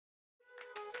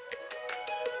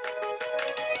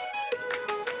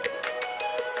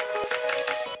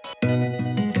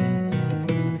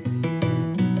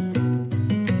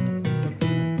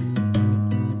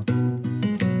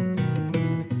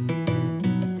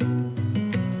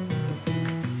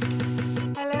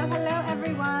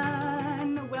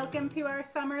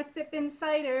summer Sippin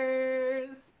Ciders.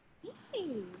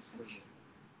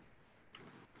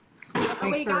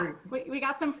 Oh, we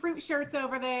got some fruit shirts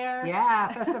over there.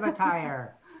 Yeah, festive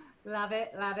attire. Love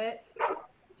it, love it.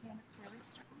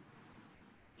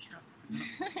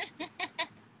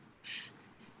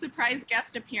 Surprise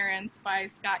guest appearance by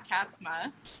Scott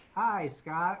Katzma. Hi,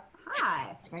 Scott.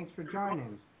 Hi. Thanks for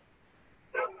joining.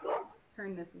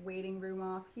 Turn this waiting room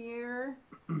off here.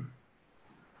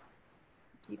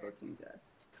 People can just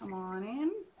come on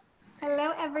in.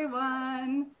 Hello,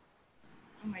 everyone.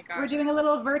 Oh my gosh. We're doing a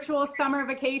little virtual summer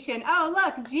vacation. Oh,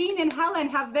 look, Jean and Helen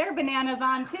have their bananas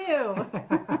on too.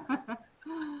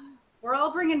 We're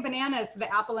all bringing bananas to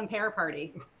the apple and pear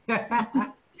party.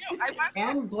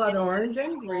 And blood orange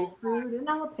and grapefruit and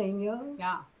jalapeno.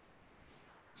 Yeah.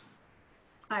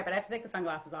 All right, but I have to take the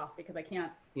sunglasses off because I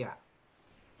can't. Yeah.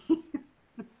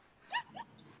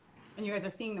 And you guys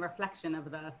are seeing the reflection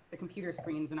of the computer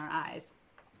screens in our eyes.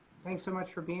 Thanks so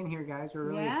much for being here, guys. We're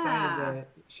really excited to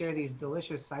share these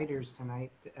delicious ciders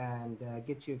tonight and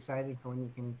get you excited for when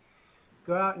you can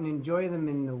go out and enjoy them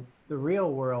in the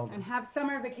real world. And have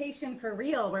summer vacation for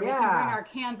real, where we can bring our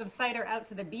cans of cider out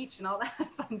to the beach and all that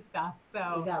fun stuff.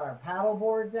 So we got our paddle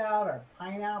boards out, our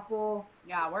pineapple.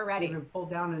 Yeah, we're ready. We're gonna pull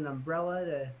down an umbrella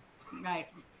to. Right.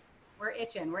 We're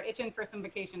itching. We're itching for some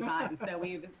vacation time. So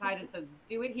we decided to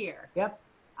do it here. Yep.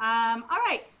 All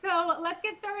right, so let's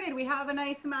get started. We have a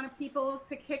nice amount of people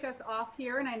to kick us off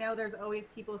here, and I know there's always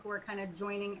people who are kind of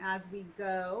joining as we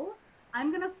go. I'm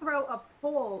going to throw a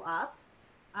poll up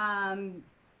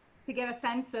to get a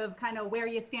sense of kind of where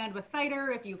you stand with cider,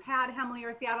 if you've had Hemly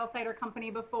or Seattle Cider Company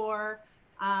before.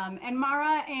 And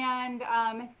Mara and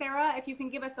Sarah, if you can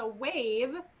give us a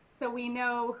wave so we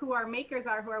know who our makers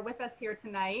are who are with us here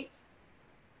tonight.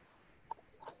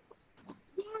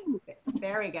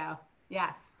 There we go.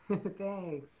 Yes.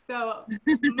 Thanks. So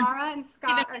Mara and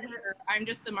Scott are here. I'm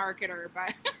just the marketer,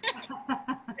 but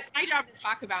it's my job to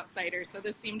talk about cider, so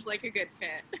this seemed like a good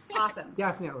fit. Awesome.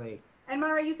 Definitely. And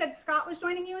Mara, you said Scott was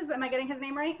joining you. Am I getting his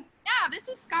name right? Yeah, this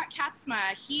is Scott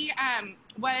Katzma. He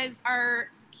was our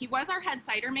head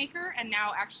cider maker, and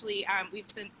now actually we've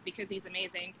since, because he's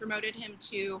amazing, promoted him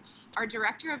to our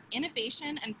director of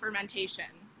innovation and fermentation,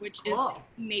 which is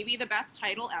maybe the best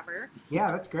title ever.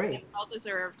 Yeah, that's great. And well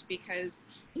deserved, because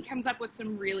he comes up with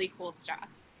some really cool stuff.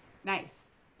 Nice.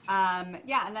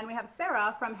 Yeah, and then we have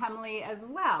Sarah from Hemly as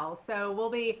well. So we'll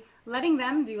be letting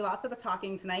them do lots of the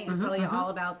talking tonight and tell you all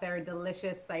about their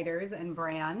delicious ciders and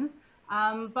brands.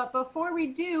 But before we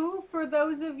do, for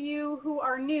those of you who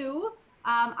are new,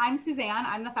 I'm Suzanne.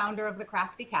 I'm the founder of the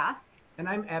Crafty Cask. And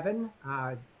I'm Evan,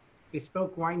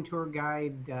 bespoke wine tour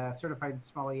guide, certified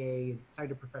sommelier,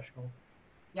 cider professional.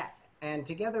 Yes. And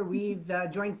together we've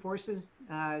joined forces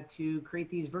to create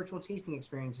these virtual tasting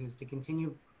experiences to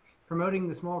continue promoting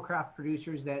the small craft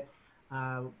producers that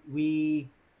we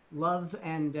love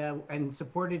and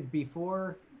supported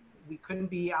before. We couldn't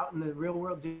be out in the real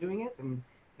world doing it, and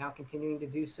now continuing to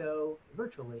do so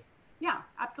virtually. Yeah,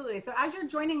 absolutely. So as you're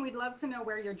joining, we'd love to know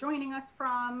where you're joining us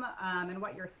from and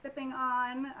what you're sipping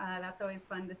on. That's always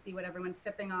fun to see what everyone's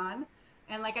sipping on.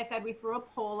 And like I said, we threw a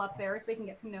poll up there so we can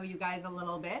get to know you guys a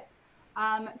little bit.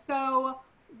 So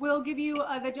we'll give you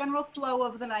the general flow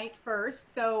of the night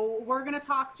first. So we're going to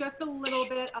talk just a little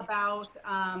bit about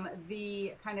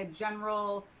the kind of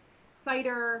general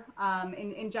cider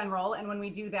in general. And when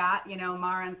we do that, you know,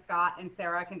 Mara and Scott and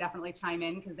Sarah can definitely chime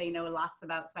in because they know lots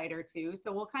about cider too.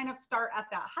 So we'll kind of start at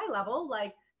that high level,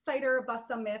 like cider, bust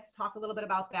some myths, talk a little bit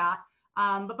about that.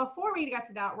 But before we get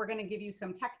to that, we're going to give you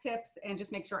some tech tips and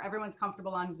just make sure everyone's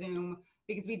comfortable on Zoom,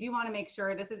 because we do want to make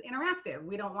sure this is interactive.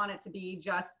 We don't want it to be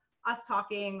just us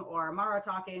talking or Mara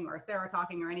talking or Sarah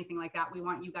talking or anything like that. We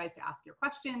want you guys to ask your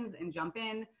questions and jump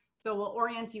in. So we'll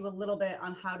orient you a little bit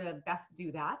on how to best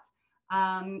do that.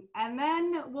 And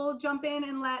then we'll jump in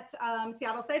and let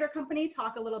Seattle Cider Company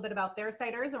talk a little bit about their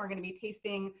ciders. And we're going to be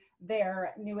tasting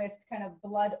their newest kind of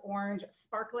blood orange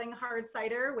sparkling hard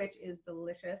cider, which is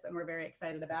delicious and we're very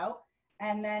excited about.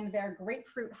 And then their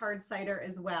grapefruit hard cider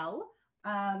as well.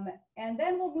 And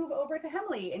then we'll move over to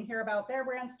Hemly and hear about their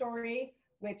brand story,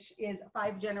 which is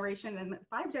 5 generations,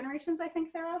 I think,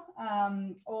 Sarah,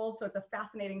 old. So it's a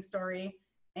fascinating story.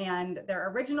 And their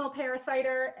original pear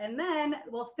cider, and then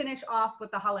we'll finish off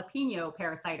with the jalapeno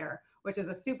pear cider, which is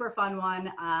a super fun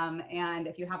one. And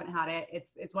if you haven't had it,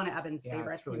 it's one of Evan's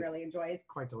favorites. He really enjoys.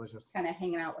 Quite delicious. Kind of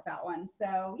hanging out with that one.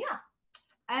 So yeah.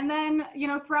 And then, you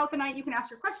know, throughout the night, you can ask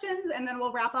your questions, and then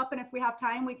we'll wrap up. And if we have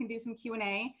time, we can do some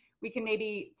Q&A. We can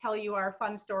maybe tell you our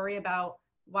fun story about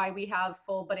why we have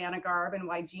full banana garb and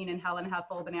why Jean and Helen have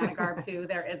full banana garb too.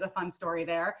 There is a fun story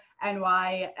there. And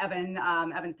why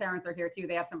Evan's parents are here too.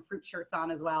 They have some fruit shirts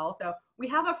on as well. So we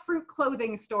have a fruit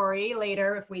clothing story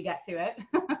later if we get to it.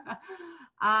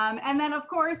 And then of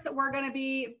course, we're gonna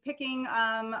be picking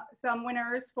some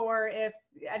winners for if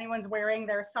anyone's wearing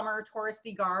their summer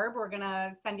touristy garb, we're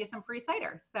gonna send you some free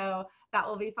cider. So that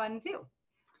will be fun too.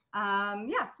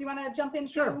 Yeah, so you wanna jump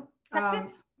into Sure. tech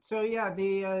tips? So yeah,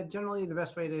 generally the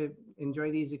best way to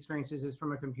enjoy these experiences is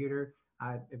from a computer.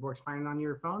 It works fine on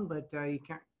your phone, but you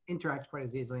can't interact quite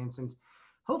as easily. And since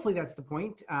hopefully that's the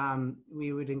point,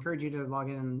 we would encourage you to log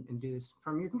in and do this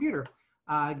from your computer.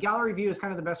 Gallery view is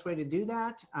kind of the best way to do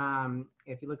that.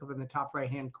 If you look up in the top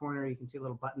right-hand corner, you can see a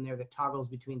little button there that toggles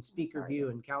between speaker view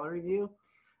and gallery view.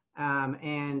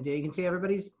 And you can see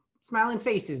everybody's smiling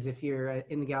faces if you're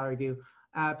in the gallery view.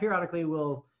 Periodically,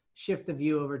 we'll shift the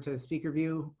view over to speaker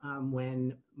view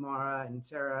when Mara and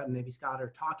Sarah and maybe Scott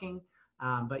are talking.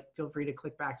 But feel free to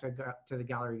click back to the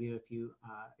gallery view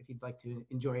if you'd like to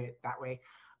enjoy it that way.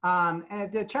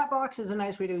 And the chat box is a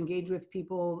nice way to engage with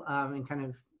people and kind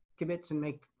of kibitz and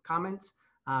make comments.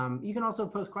 You can also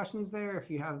post questions there if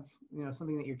you have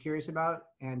something that you're curious about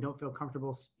and don't feel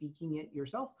comfortable speaking it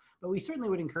yourself. But we certainly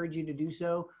would encourage you to do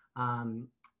so.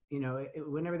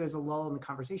 Whenever there's a lull in the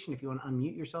conversation, if you want to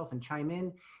unmute yourself and chime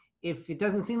in. If it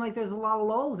doesn't seem like there's a lot of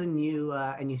lulls and you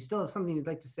still have something you'd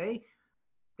like to say,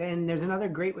 then there's another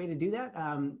great way to do that.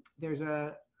 There's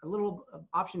a little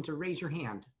option to raise your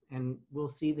hand, and we'll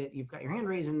see that you've got your hand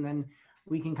raised, and then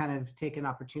we can kind of take an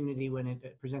opportunity when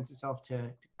it presents itself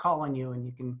to call on you, and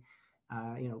you can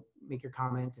make your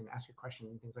comment and ask your question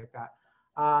and things like that.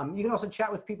 You can also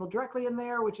chat with people directly in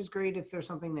there, which is great if there's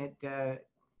something that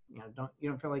you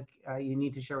don't feel like you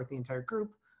need to share with the entire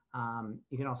group.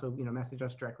 You can also message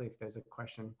us directly if there's a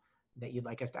question that you'd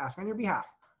like us to ask on your behalf.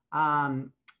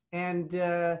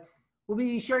 We'll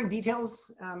be sharing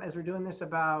details as we're doing this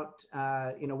about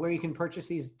where you can purchase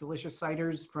these delicious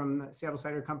ciders from Seattle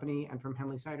Cider Company and from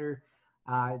Hemly Cider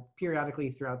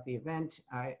periodically throughout the event.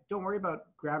 Don't worry about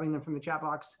grabbing them from the chat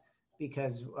box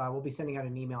because we'll be sending out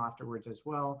an email afterwards as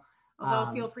well.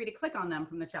 Although feel free to click on them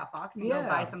from the chat box and go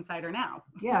buy some cider now.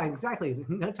 Yeah, exactly.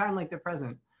 No time like the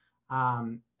present.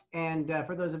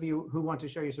 For those of you who want to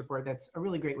show your support, that's a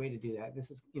really great way to do that.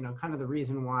 This is, kind of the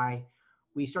reason why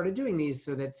we started doing these,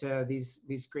 so that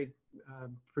these great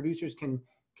producers can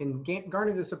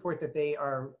garner the support that they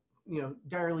are,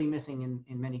 direly missing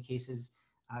in many cases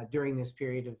during this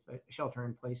period of shelter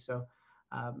in place. So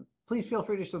please feel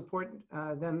free to support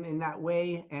them in that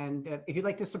way. And if you'd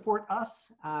like to support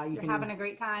us, you're having a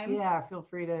great time. Yeah, feel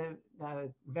free to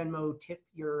Venmo tip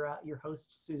your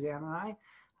host Suzanne and I,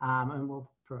 and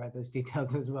we'll provide those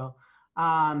details as well.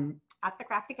 At the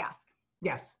Crafty Cask.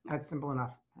 Yes, that's simple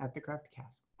enough. At the Crafty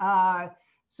Cask. I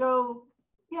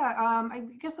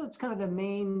guess that's kind of the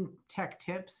main tech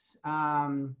tips. Is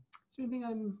there anything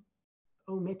I'm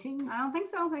omitting? I don't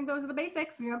think so. I think those are the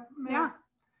basics. Yep. Yeah.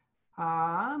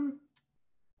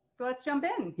 So let's jump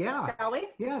in. Yeah. Shall we?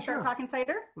 Yeah, sure. Start talking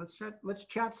cider. Let's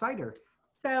chat cider.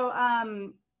 So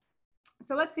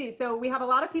let's see. So we have a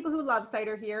lot of people who love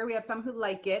cider here. We have some who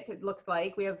like it. It looks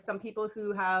like we have some people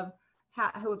who have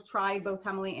tried both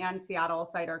Hemly and Seattle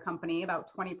Cider Company, about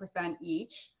 20%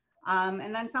 each.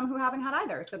 And then some who haven't had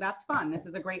either. So that's fun. This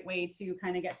is a great way to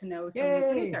kind of get to know some new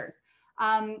producers.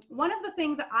 One of the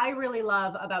things that I really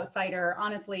love about cider,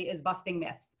 honestly, is busting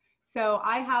myths. So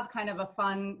I have kind of a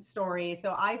fun story.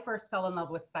 So I first fell in love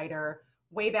with cider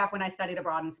way back when I studied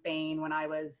abroad in Spain when I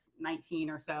was 19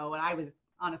 or so. And I was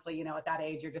honestly, at that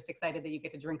age, you're just excited that you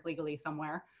get to drink legally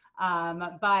somewhere.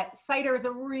 But cider is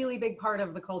a really big part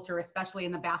of the culture, especially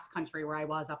in the Basque Country where I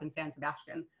was up in San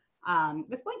Sebastian.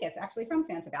 This blanket's actually from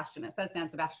San Sebastian. It says San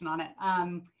Sebastian on it.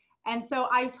 And so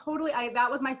that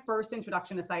was my first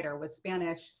introduction to cider, was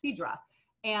Spanish Sidra.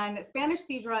 And Spanish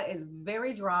Sidra is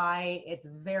very dry. It's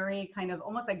very kind of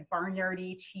almost like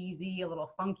barnyardy, cheesy, a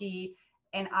little funky.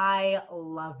 And I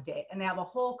loved it. And they have a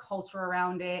whole culture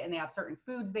around it, and they have certain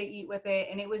foods they eat with it.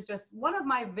 And it was just one of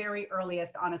my very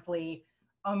earliest, honestly,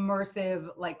 immersive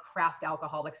like craft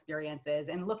alcohol experiences.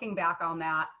 And looking back on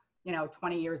that,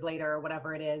 20 years later,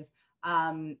 whatever it is,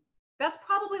 that's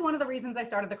probably one of the reasons I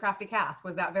started the Crafty Cask,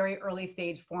 was that very early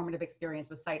stage formative experience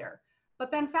with cider. But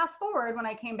then fast forward when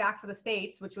I came back to the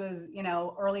States, which was,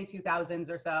 early 2000s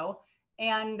or so,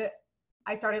 and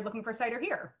I started looking for cider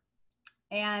here.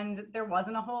 And there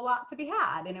wasn't a whole lot to be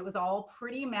had. And it was all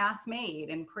pretty mass made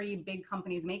and pretty big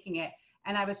companies making it.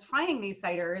 And I was trying these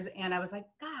ciders and I was like,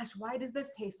 gosh, why does this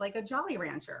taste like a Jolly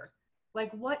Rancher?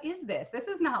 Like, what is this? This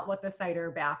is not what the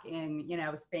cider back in,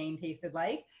 Spain tasted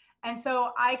like. And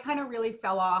so I kind of really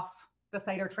fell off the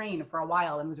cider train for a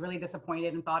while and was really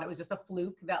disappointed and thought it was just a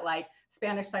fluke that like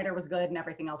Spanish cider was good and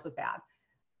everything else was bad.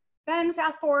 Then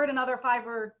fast forward another 5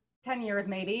 or 10 years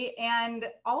maybe, and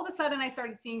all of a sudden I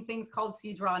started seeing things called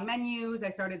cidre on menus. I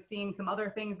started seeing some other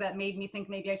things that made me think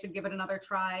maybe I should give it another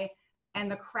try. And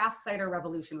the craft cider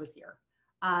revolution was here.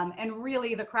 And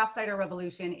really the craft cider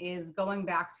revolution is going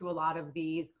back to a lot of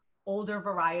these older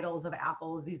varietals of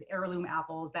apples, these heirloom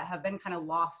apples that have been kind of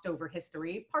lost over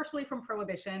history, partially from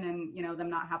prohibition and, you know, them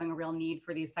not having a real need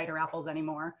for these cider apples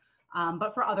anymore.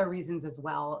 But for other reasons as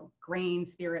well. Grain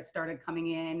spirits started coming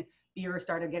in, beer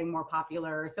started getting more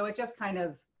popular. So it just kind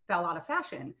of fell out of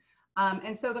fashion.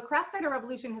 And so the craft cider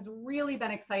revolution has really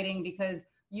been exciting because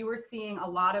you were seeing a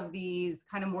lot of these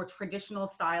kind of more traditional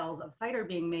styles of cider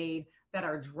being made that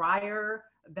are drier,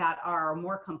 that are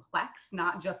more complex,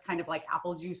 not just kind of like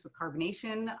apple juice with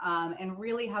carbonation, and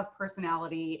really have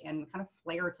personality and kind of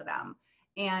flair to them.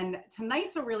 And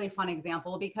tonight's a really fun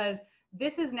example because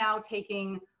this is now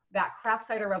taking that craft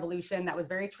cider revolution that was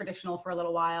very traditional for a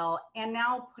little while and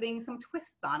now putting some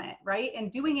twists on it, right?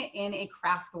 And doing it in a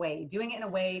craft way, doing it in a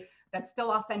way that's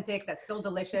still authentic, that's still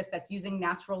delicious, that's using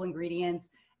natural ingredients,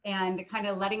 and kind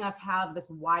of letting us have this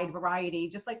wide variety,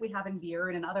 just like we have in beer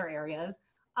and in other areas,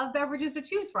 of beverages to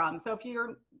choose from. So if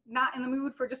you're not in the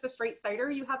mood for just a straight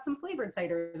cider, you have some flavored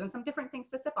ciders and some different things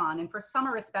to sip on. And for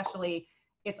summer especially,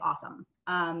 it's awesome.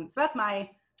 So that's my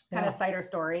kind of cider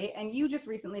story. And you just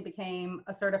recently became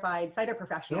a certified cider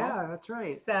professional. Yeah, that's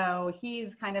right. So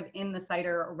he's kind of in the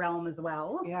cider realm as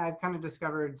well. Yeah, I've kind of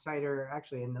discovered cider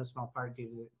actually in no small part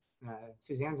due to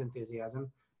Suzanne's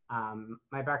enthusiasm.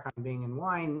 My background being in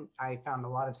wine, I found a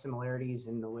lot of similarities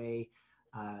in the way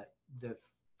the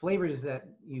flavors that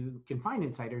you can find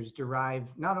in ciders derive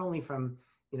not only from,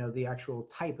 you know, the actual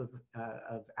type of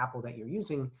apple that you're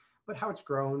using, but how it's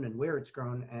grown and where it's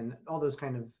grown, and all those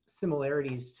kind of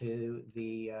similarities to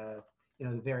the you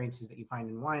know, the variances that you find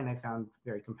in wine. I found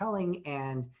very compelling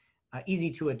and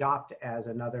easy to adopt as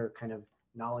another kind of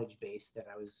knowledge base that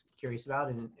I was curious about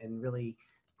and really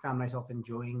found myself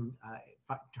enjoying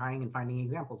trying and finding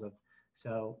examples of.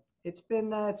 So it's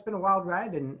been a wild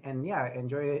ride, and yeah, I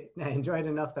enjoyed it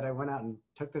enough that I went out and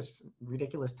took this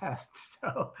ridiculous test.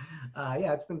 So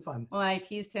yeah, it's been fun. Well, I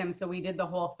teased him. So we did the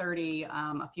whole 30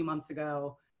 a few months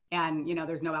ago, and you know,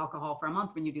 there's no alcohol for a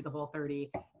month when you do the whole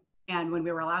 30. And when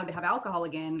we were allowed to have alcohol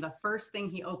again, the first thing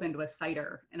he opened was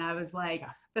cider. And I was like,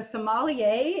 the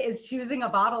sommelier is choosing a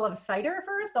bottle of cider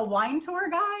first, the wine tour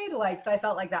guide. Like, so I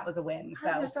felt like that was a win. So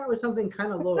I just start with something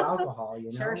kind of low alcohol,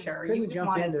 you know? Sure. Couldn't You just jump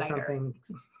wanted into cider.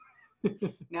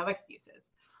 something. No excuses.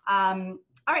 All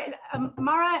right,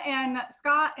 Mara and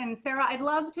Scott and Sarah, I'd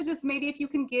love to just maybe if you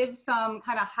can give some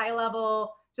kind of high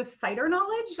level just cider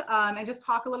knowledge and just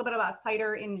talk a little bit about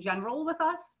cider in general with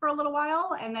us for a little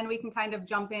while. And then we can kind of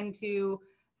jump into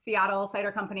Seattle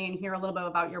Cider Company and hear a little bit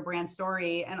about your brand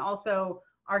story. And also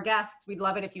our guests, we'd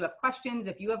love it if you have questions,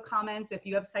 if you have comments, if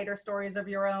you have cider stories of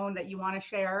your own that you want to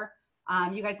share,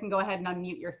 you guys can go ahead and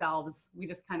unmute yourselves. We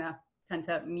just kind of tend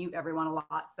to mute everyone a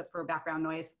lot so for background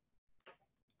noise.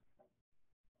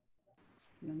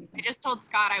 I just told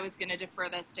Scott I was going to defer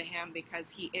this to him because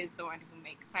he is the one who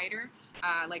makes cider.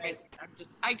 Like I said,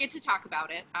 I get to talk about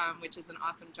it, which is an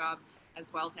awesome job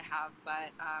as well to have.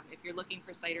 But if you're looking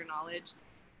for cider knowledge,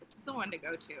 this is the one to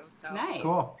go to. So nice.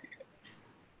 Cool.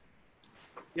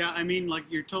 Yeah, I mean, like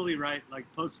you're totally right. Like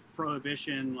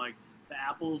post-prohibition, like the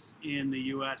apples in the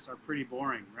U.S. are pretty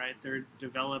boring, right? They're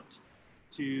developed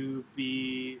to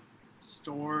be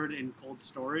stored in cold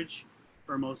storage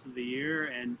for most of the year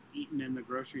and eaten in the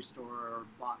grocery store or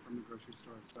bought from the grocery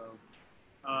store. So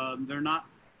they're not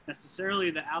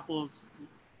necessarily the apples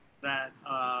that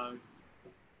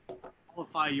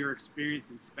qualify your experience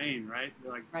in Spain, right?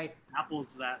 They're like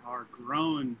apples that are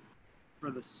grown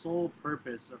for the sole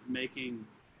purpose of making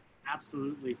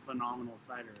absolutely phenomenal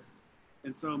cider.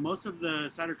 And so most of the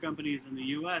cider companies in the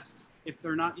US, if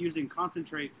they're not using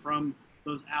concentrate from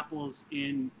those apples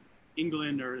in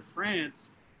England or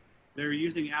France, they're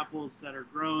using apples that are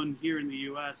grown here in the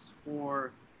U.S.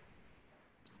 for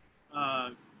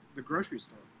the grocery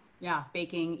store. Yeah,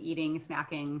 baking, eating,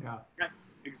 snacking. Yeah,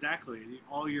 exactly.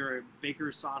 All your baker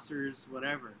saucers,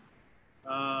 whatever.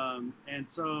 And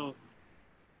so,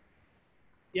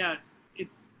 yeah, it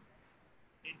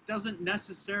doesn't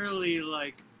necessarily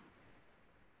like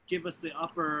give us the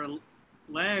upper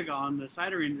leg on the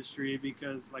cider industry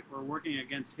because like we're working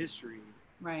against history.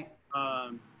 Right.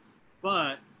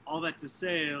 But all that to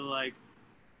say, like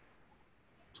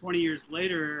 20 years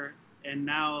later, and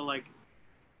now like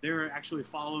they're actually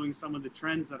following some of the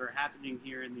trends that are happening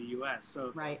here in the U.S.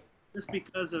 So just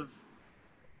because of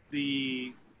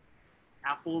the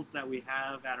apples that we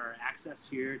have at our access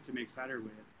here to make cider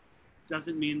with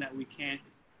doesn't mean that we can't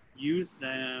use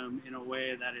them in a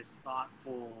way that is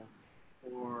thoughtful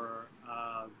or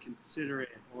considerate.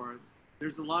 Or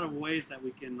there's a lot of ways that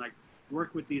we can like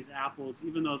work with these apples,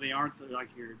 even though they aren't like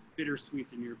your bitter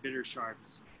sweets and your bitter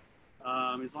sharps.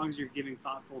 As long as you're giving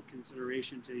thoughtful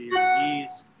consideration to your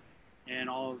yeast and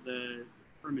all of the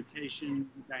fermentation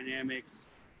dynamics,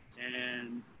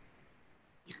 and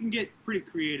you can get pretty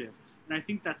creative. And I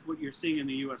think that's what you're seeing in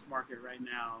the U.S. market right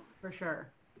now. For sure.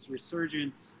 This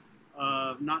resurgence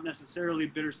of not necessarily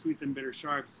bitter sweets and bitter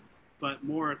sharps, but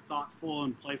more thoughtful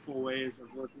and playful ways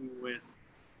of working with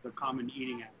the common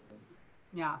eating apple.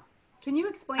 Yeah. Can you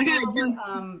explain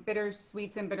bitter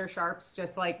sweets and bitter sharps,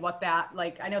 just like what that,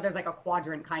 like, I know there's like a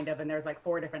quadrant kind of, and there's like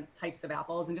 4 different types of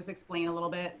apples, and just explain a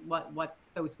little bit what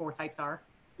those 4 types are.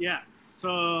 Yeah.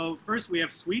 So first we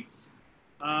have sweets,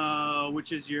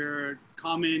 which is your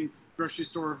common grocery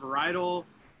store varietal,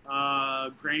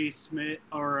 Granny Smith,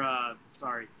 or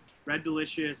Red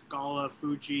Delicious, Gala,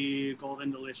 Fuji,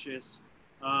 Golden Delicious.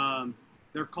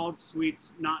 They're called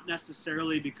sweets not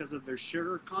necessarily because of their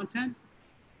sugar content,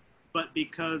 but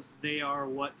because they are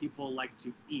what people like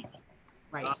to eat.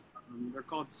 Right. They're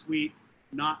called sweet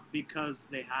not because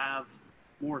they have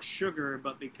more sugar,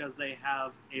 but because they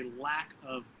have a lack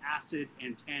of acid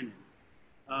and tannin.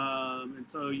 And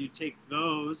so you take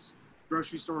those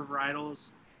grocery store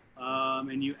varietals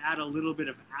and you add a little bit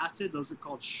of acid. Those are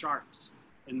called sharps.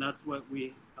 And that's what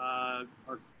we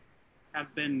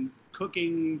have been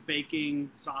cooking,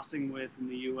 baking, saucing with in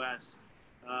the U.S.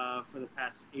 For the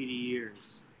past 80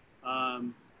 years.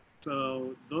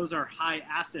 So those are high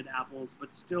acid apples,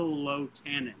 but still low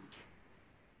tannin.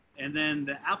 And then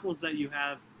the apples that you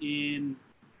have in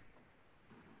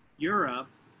Europe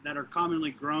that are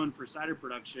commonly grown for cider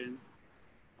production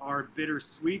are bitter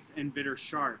sweets and bitter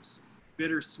sharps.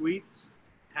 Bitter sweets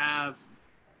have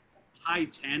high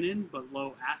tannin but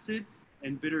low acid,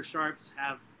 and bitter sharps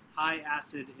have high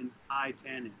acid and high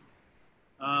tannin.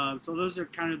 So those are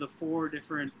kind of the 4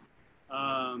 different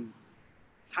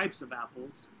types of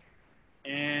apples.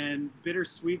 And bitter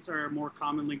sweets are more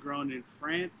commonly grown in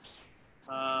France,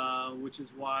 which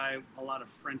is why a lot of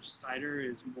French cider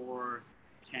is more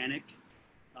tannic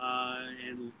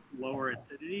and lower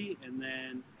acidity. And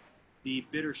then the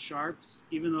bitter sharps,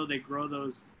 even though they grow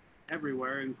those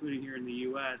everywhere, including here in the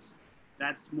U.S.,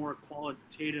 that's more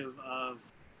qualitative of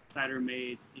cider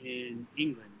made in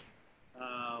England,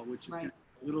 which is a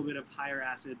little bit of higher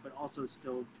acid, but also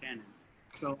still tannin.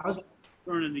 So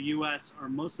grown in the U.S. are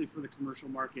mostly for the commercial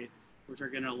market, which are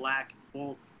going to lack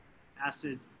both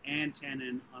acid and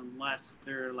tannin unless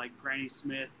they're like Granny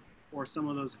Smith or some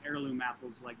of those heirloom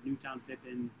apples like Newtown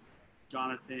Pippin,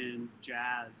 Jonathan,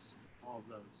 Jazz, all of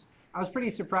those. I was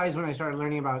pretty surprised when I started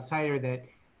learning about cider that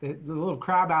the little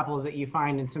crab apples that you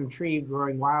find in some tree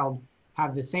growing wild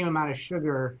have the same amount of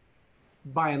sugar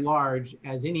by and large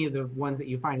as any of the ones that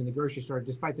you find in the grocery store,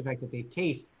 despite the fact that they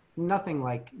taste nothing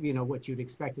like, you know, what you'd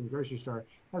expect in the grocery store.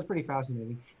 That's pretty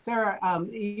fascinating. Sarah,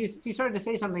 you started to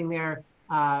say something there,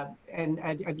 and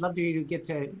I'd love you to get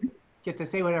to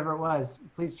say whatever it was.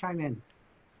 Please chime in.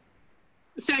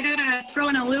 So I gotta throw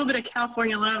in a little bit of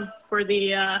California love for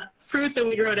the fruit that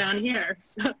we grow down here.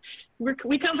 So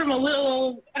we come from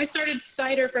I started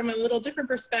cider from a little different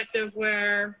perspective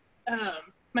where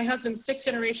my husband's 6th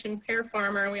generation pear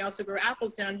farmer, and we also grow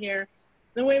apples down here.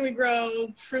 The way we grow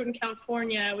fruit in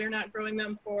California, we're not growing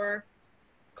them for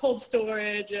cold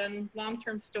storage and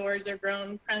long-term storage. They're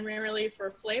grown primarily for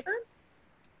flavor.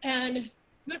 And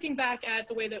looking back at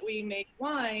the way that we make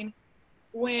wine,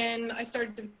 when I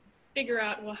started to figure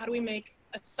out, well, how do we make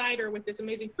a cider with this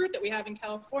amazing fruit that we have in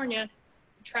California?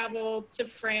 We traveled to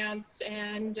France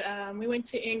and we went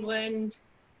to England,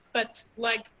 but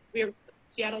like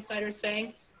Seattle Cider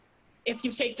saying, if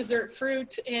you take dessert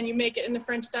fruit and you make it in the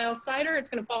French style cider, it's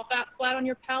gonna fall flat on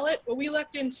your palate. What we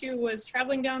looked into was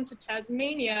traveling down to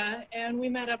Tasmania, and we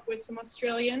met up with some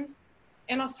Australians.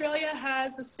 And Australia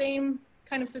has the same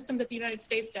kind of system that the United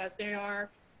States does. They are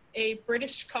a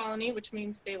British colony, which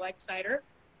means they like cider,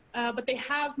 but they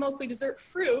have mostly dessert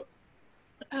fruit.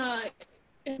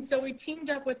 And so we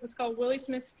teamed up with what's called Willie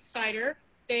Smith Cider.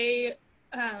 They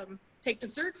take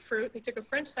dessert fruit, they took a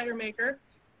French cider maker,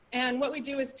 and what we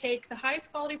do is take the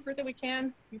highest quality fruit that we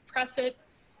can, you press it,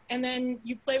 and then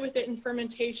you play with it in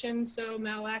fermentation, so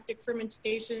malolactic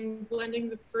fermentation, blending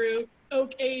the fruit,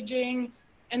 oak aging,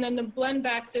 and then the blend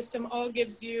back system all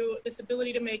gives you this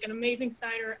ability to make an amazing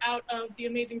cider out of the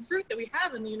amazing fruit that we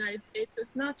have in the United States. So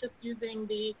it's not just using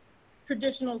the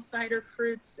traditional cider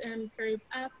fruits and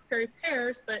peri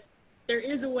pears, but there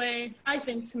is a way, I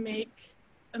think, to make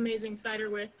amazing cider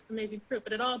with amazing fruit,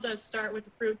 but it all does start with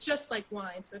the fruit, just like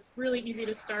wine. So it's really easy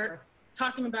to start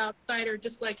talking about cider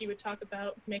just like you would talk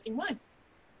about making wine.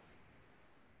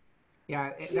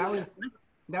 Yeah, that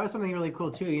was something really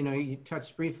cool too. You know, you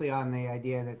touched briefly on the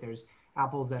idea that there's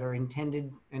apples that are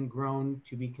intended and grown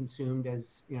to be consumed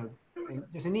as, you know,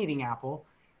 just an eating apple,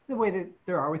 the way that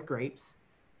there are with grapes.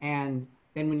 And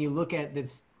then when you look at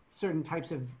this certain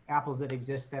types of apples that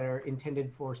exist that are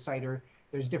intended for cider,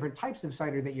 there's different types of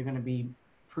cider that you're going to be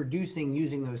producing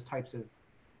using those types of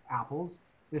apples.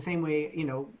 The same way, you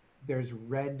know, there's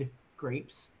red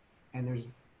grapes and there's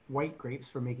white grapes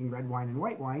for making red wine and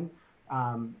white wine.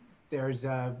 There's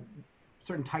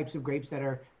certain types of grapes that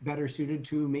are better suited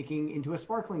to making into a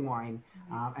sparkling wine.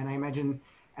 And I imagine,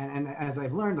 and as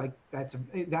I've learned, like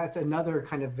that's another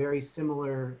kind of very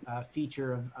similar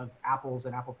feature of apples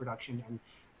and apple production and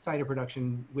cider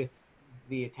production, with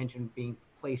the attention being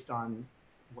placed on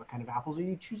what kind of apples are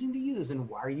you choosing to use and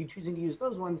why are you choosing to use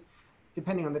those ones,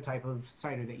 depending on the type of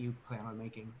cider that you plan on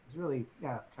making. It's really,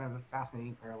 yeah, kind of a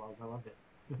fascinating parallels. I loved it.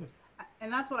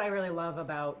 And that's what I really love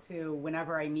about too,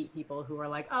 whenever I meet people who are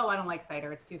like, oh, I don't like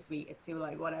cider, it's too sweet, it's too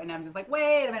like what, and I'm just like,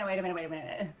 wait a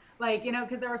minute. Like, you know,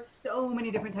 because there are so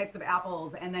many different types of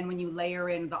apples. And then when you layer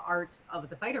in the art of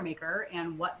the cider maker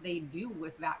and what they do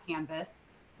with that canvas,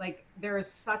 like there is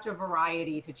such a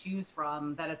variety to choose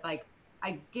from that it's like,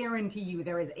 I guarantee you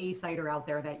there is a cider out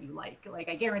there that you like. Like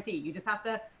I guarantee you just have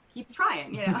to keep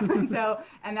trying, you know. So,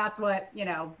 and that's what, you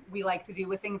know, we like to do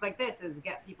with things like this, is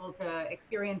get people to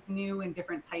experience new and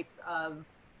different types of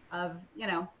you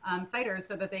know, ciders,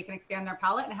 so that they can expand their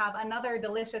palate and have another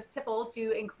delicious tipple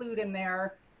to include in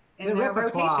their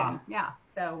rotation. Yeah.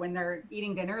 So when they're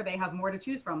eating dinner, they have more to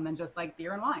choose from than just like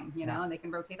beer and wine, you know, and they can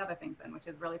rotate other things in, which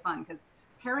is really fun, because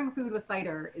pairing food with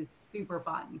cider is super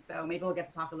fun. So maybe we'll get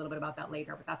to talk a little bit about that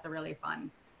later, but that's a really fun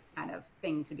kind of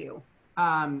thing to do.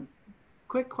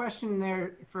 Quick question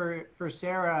there for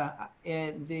Sarah.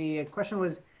 The question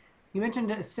was, you mentioned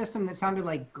a system that sounded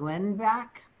like Glenback.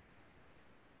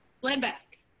 So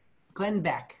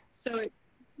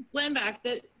Glenback,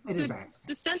 it's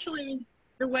essentially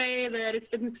the way that it's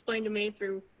been explained to me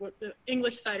through what the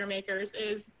English cider makers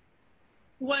is,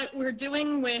 what we're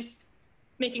doing with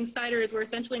making cider is we're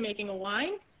essentially making a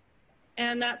wine.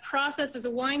 And that process is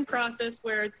a wine process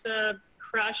where it's a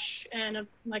crush and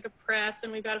like a press,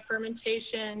 and we've got a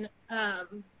fermentation.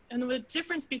 And the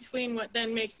difference between what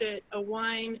then makes it a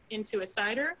wine into a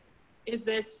cider is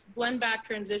this blend back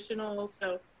transitional.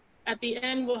 So at the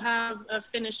end, we'll have a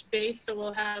finished base. So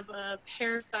we'll have a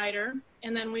pear cider,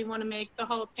 and then we want to make the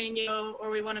jalapeno, or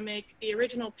we want to make the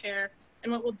original pear.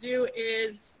 And what we'll do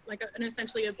is like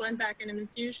essentially a blend back and an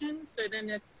infusion. So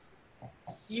then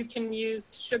you can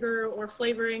use sugar or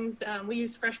flavorings. We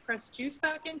use fresh pressed juice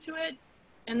back into it,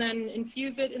 and then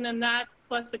infuse it. And then that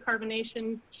plus the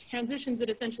carbonation transitions it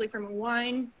essentially from a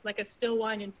wine, like a still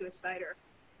wine, into a cider.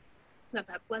 That's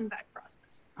that blend back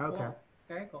process. Okay. Cool.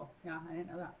 Very cool. Yeah, I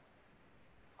didn't know that.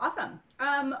 Awesome.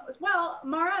 Well,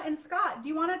 Mara and Scott, do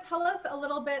you want to tell us a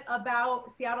little bit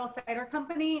about Seattle Cider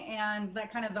Company and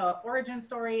that kind of the origin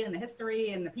story and the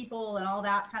history and the people and all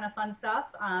that kind of fun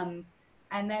stuff?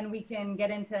 And then we can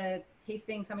get into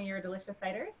tasting some of your delicious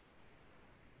ciders.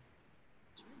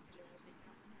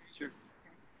 Sure.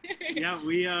 Yeah,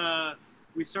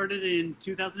 we started in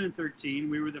 2013.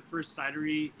 We were the first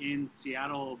cidery in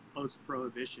Seattle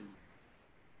post-prohibition.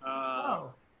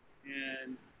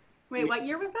 And wait, what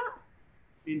year was that?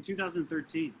 In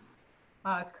 2013.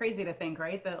 Wow, it's crazy to think,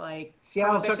 right? That like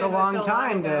Seattle took a long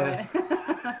time to.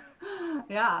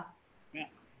 Yeah. Yeah.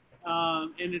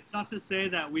 And it's not to say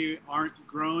that we aren't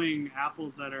growing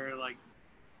apples that are like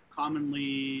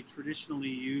traditionally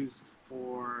used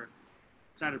for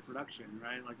cider production,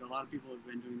 right? Like a lot of people have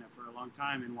been doing that for a long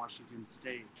time in Washington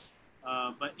State.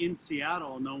 But in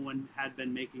Seattle, no one had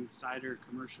been making cider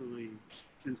commercially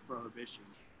since Prohibition.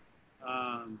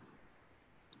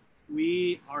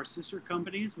 We are sister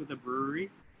companies with a brewery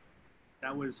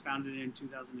that was founded in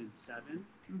 2007.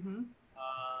 Mm-hmm.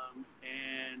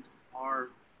 And our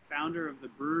founder of the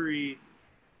brewery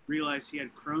realized he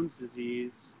had Crohn's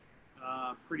disease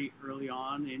pretty early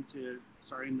on into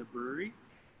starting the brewery,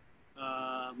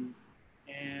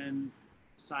 and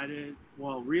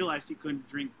realized he couldn't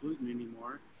drink gluten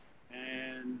anymore.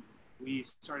 And we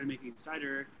started making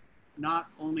cider, not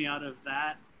only out of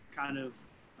that kind of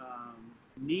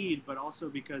need, but also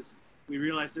because we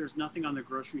realized there's nothing on the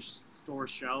grocery store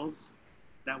shelves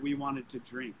that we wanted to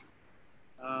drink.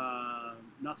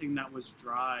 Nothing that was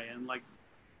dry, and like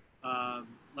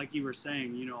you were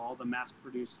saying, you know, all the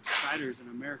mass-produced ciders in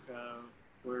America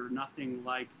were nothing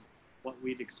like what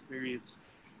we'd experienced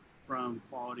from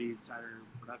quality cider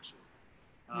production.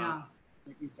 Yeah.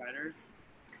 Making cider.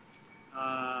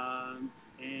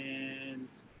 And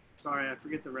sorry, I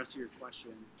forget the rest of your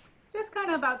question. Just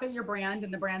kind of about your brand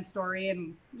and the brand story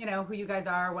and, you know, who you guys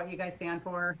are, what you guys stand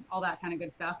for, all that kind of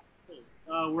good stuff.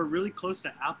 We're really close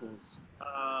to apples.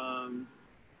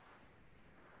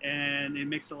 And it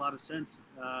makes a lot of sense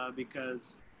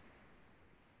because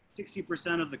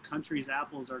 60% of the country's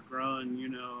apples are grown, you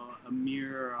know, a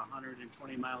mere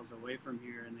 120 miles away from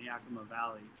here in the Yakima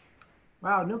Valley.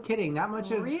 Wow, no kidding. That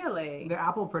much of Really? the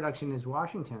apple production is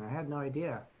Washington. I had no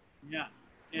idea. Yeah.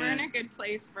 We're in a good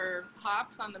place for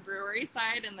hops on the brewery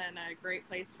side, and then a great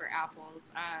place for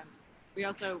apples. We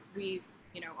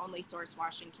only source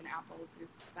Washington apples,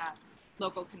 who's that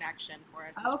local connection for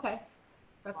us. Oh, okay.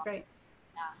 That's great.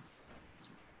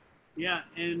 Yeah,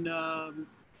 and I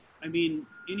mean,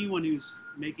 anyone who's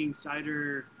making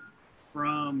cider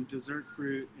from dessert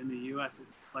fruit in the U.S.,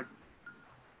 like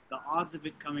the odds of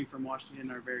it coming from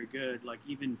Washington are very good. Like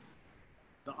even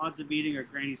the odds of eating a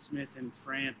Granny Smith in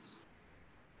France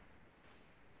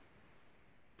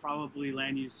probably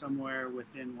land you somewhere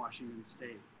within Washington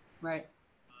State. Right.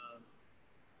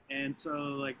 And so,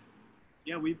 like,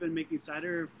 yeah, we've been making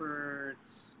cider for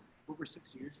over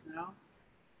 6 years now.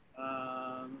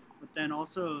 But then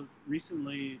also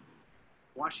recently,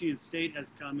 Washington State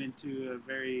has come into a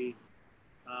very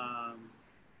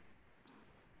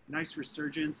nice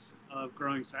resurgence of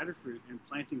growing cider fruit and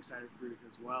planting cider fruit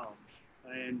as well.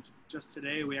 And just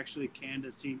today, we actually canned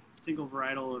a single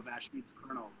varietal of Ashmead's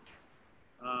kernel.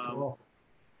 Cool.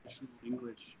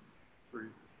 English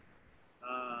fruit.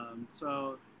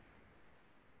 So,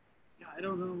 yeah, I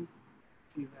don't know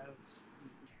if you have.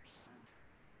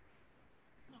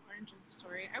 Origin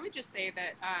story. I would just say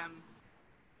that,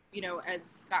 you know, as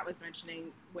Scott was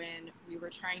mentioning, when we were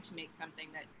trying to make something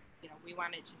that, you know, we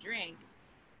wanted to drink,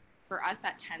 for us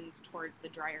that tends towards the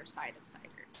drier side of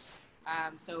ciders.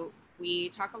 So we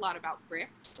talk a lot about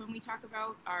bricks when we talk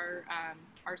about our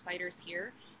ciders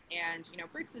here. And, you know,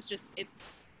 bricks is just,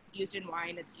 it's used in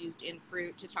wine, it's used in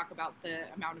fruit to talk about the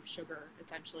amount of sugar,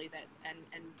 essentially, that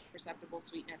and perceptible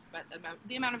sweetness, but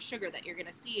the amount of sugar that you're going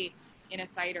to see in a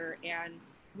cider. And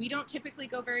we don't typically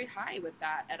go very high with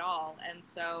that at all. And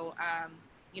so,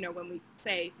 you know, when we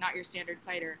say not your standard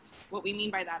cider, what we mean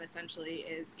by that essentially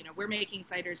is, you know, we're making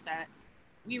ciders that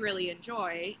we really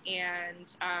enjoy,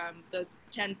 and those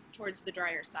tend towards the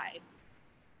drier side.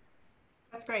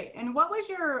 That's great. And what was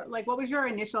your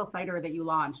initial cider that you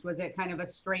launched? Was it kind of a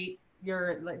straight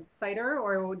cider,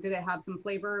 or did it have some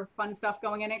flavor, fun stuff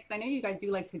going in it? Because I know you guys do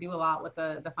like to do a lot with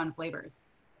the fun flavors.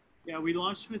 Yeah, we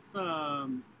launched with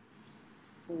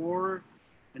 4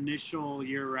 initial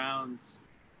year rounds,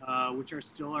 which are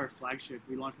still our flagship.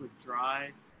 We launched with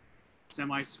dry,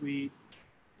 semi-sweet,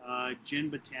 gin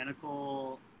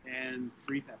botanical, and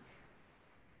free pepper.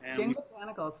 And Gin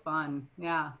botanical is fun.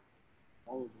 Yeah.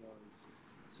 All of those.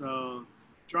 So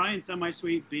dry and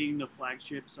semi-sweet being the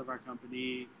flagships of our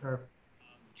company. Sure.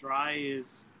 Dry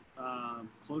is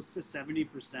close to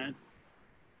 70%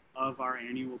 of our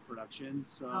annual production.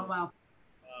 So Oh, wow.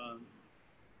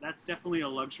 That's definitely a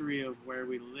luxury of where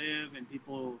we live and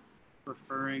people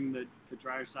preferring the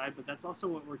drier side. But that's also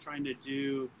what we're trying to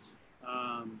do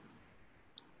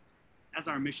as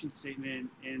our mission statement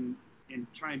in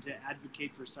trying to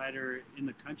advocate for cider in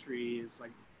the country, is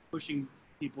like pushing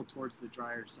people towards the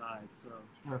drier side. So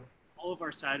Sure. all of our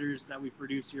ciders that we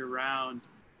produce year round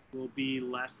will be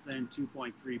less than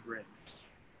 2.3 bricks.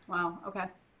 Wow. Okay.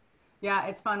 Yeah,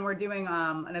 it's fun. We're doing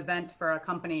an event for a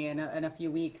company in a few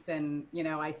weeks, and you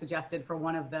know, I suggested for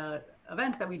one of the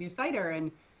events that we do cider,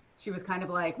 and she was kind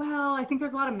of like, "Well, I think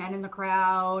there's a lot of men in the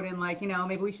crowd, and like, you know,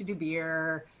 maybe we should do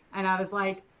beer." And I was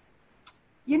like,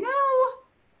 "You know,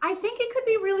 I think it could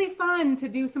be really fun to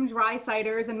do some dry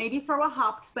ciders and maybe throw a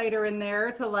hopped cider in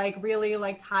there to like really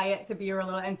like tie it to beer a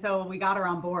little." And so we got her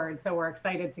on board. So we're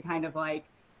excited to kind of like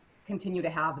continue to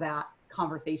have that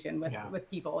conversation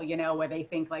with people, you know, where they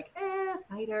think like,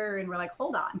 cider, and we're like,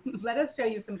 hold on, let us show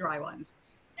you some dry ones.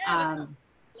 Yeah,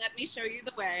 let me show you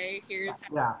the way. Here's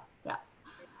Yeah.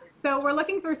 So we're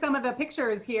looking through some of the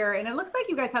pictures here, and it looks like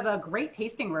you guys have a great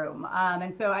tasting room.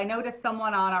 And so I noticed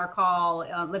someone on our call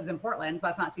lives in Portland, so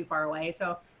that's not too far away.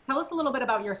 So tell us a little bit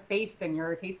about your space and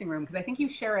your tasting room, because I think you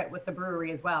share it with the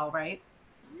brewery as well, right?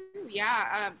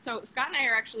 Yeah, so Scott and I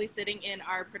are actually sitting in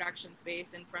our production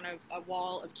space in front of a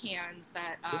wall of cans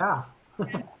that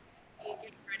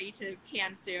get ready to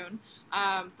can soon.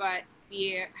 But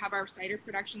we have our cider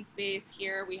production space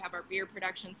here. We have our beer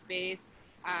production space.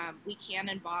 We can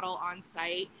and bottle on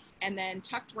site. And then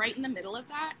tucked right in the middle of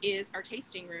that is our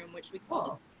tasting room, which we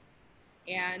call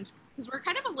And because we're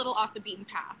kind of a little off the beaten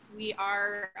path, we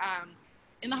are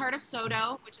in the heart of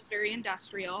Soto, which is very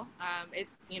industrial.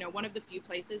 It's, you know, one of the few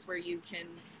places where you can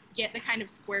get the kind of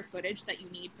square footage that you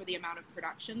need for the amount of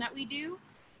production that we do.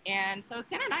 And so it's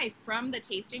kind of nice. From the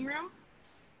tasting room,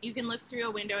 you can look through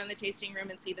a window in the tasting room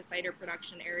and see the cider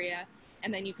production area.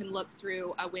 And then you can look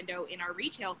through a window in our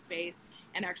retail space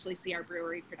and actually see our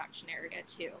brewery production area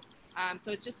too.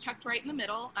 So it's just tucked right in the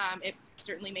middle. It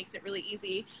certainly makes it really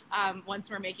easy once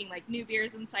we're making like new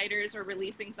beers and ciders or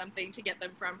releasing something to get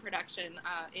them from production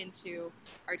into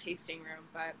our tasting room.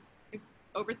 But we've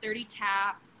over 30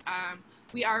 taps.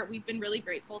 We've been really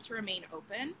grateful to remain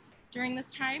open during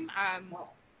this time.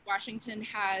 Washington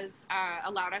has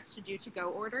allowed us to do to-go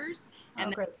orders,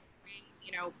 and then,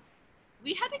 you know,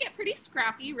 we had to get pretty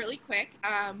scrappy really quick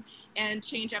and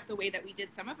change up the way that we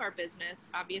did some of our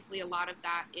business. Obviously, a lot of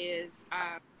that is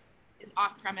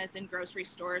off-premise in grocery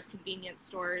stores, convenience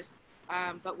stores,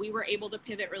 but we were able to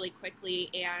pivot really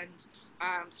quickly and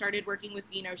started working with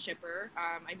Vino Shipper.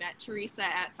 I met Teresa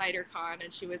at Cider Con,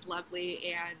 and she was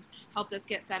lovely and helped us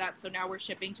get set up. So now we're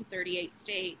shipping to 38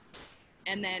 states.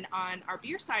 And then on our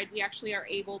beer side, we actually are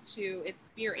able to, it's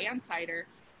beer and cider,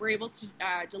 we're able to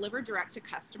deliver direct to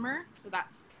customer. So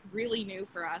that's really new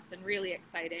for us and really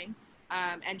exciting,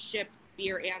 and ship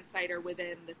beer and cider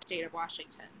within the state of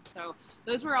Washington. So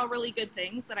those were all really good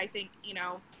things that I think, you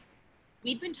know,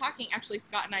 we'd been talking, actually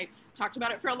Scott and I talked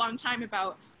about it for a long time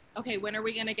about, okay, when are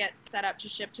we going to get set up to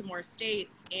ship to more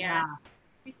states? And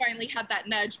we finally had that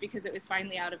nudge because it was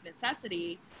finally out of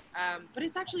necessity. But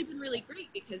it's actually been really great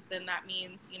because then that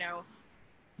means, you know,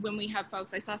 when we have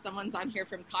folks, I saw someone's on here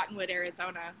from Cottonwood,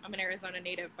 Arizona. I'm an Arizona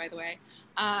native, by the way.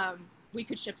 We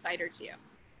could ship cider to you.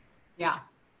 Yeah.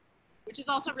 Which is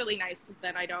also really nice because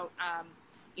then I don't,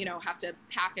 you know, have to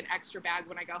pack an extra bag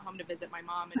when I go home to visit my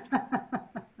mom. And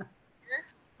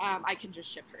I can just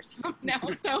ship her some now.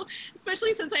 So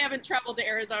especially since I haven't traveled to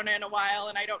Arizona in a while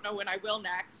and I don't know when I will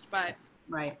next, but.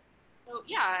 Right. So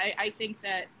yeah, I think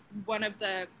that one of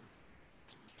the,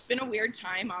 it's been a weird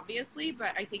time, obviously,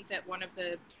 but I think that one of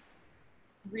the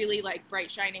really like bright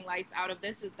shining lights out of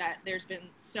this is that there's been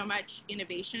so much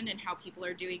innovation in how people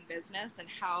are doing business and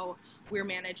how we're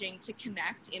managing to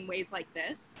connect in ways like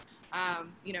this.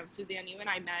 You know, Suzanne, you and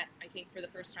I met, I think, for the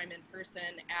first time in person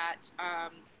at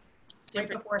right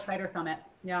before Cider Summit.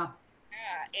 Yeah.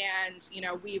 Yeah, and you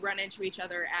know, we run into each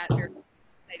other at their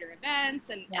cider events,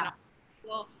 and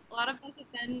well, a lot of those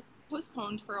have been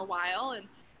postponed for a while, and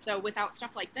so without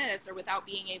stuff like this, or without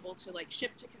being able to like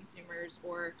ship to consumers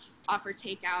or offer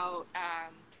takeout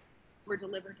or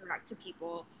deliver direct to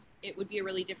people, it would be a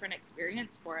really different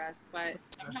experience for us. But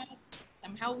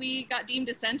somehow we got deemed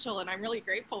essential, and I'm really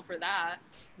grateful for that.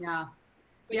 Yeah.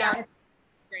 But yeah,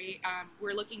 great.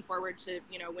 We're looking forward to,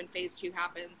 you know, when phase 2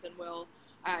 happens, and we'll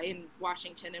in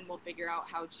Washington, and we'll figure out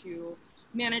how to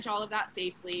manage all of that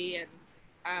safely.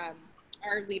 And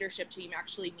our leadership team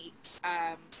actually meets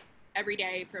every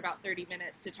day for about 30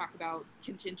 minutes to talk about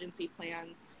contingency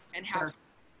plans and how,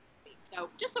 so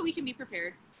just so we can be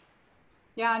prepared.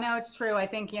 Yeah, no, it's true. I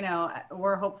think, you know,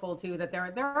 we're hopeful too that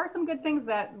there are some good things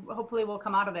that hopefully will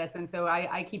come out of this. And so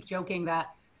I keep joking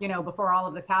that, you know, before all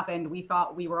of this happened, we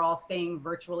thought we were all staying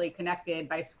virtually connected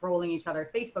by scrolling each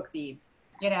other's Facebook feeds,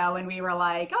 you know, and we were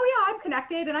like, oh yeah, I'm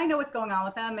connected and I know what's going on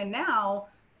with them. And now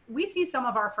we see some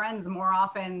of our friends more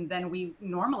often than we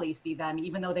normally see them,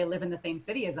 even though they live in the same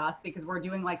city as us, because we're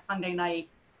doing like Sunday night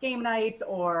game nights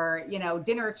or, you know,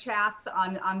 dinner chats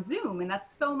on Zoom. And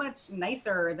that's so much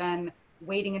nicer than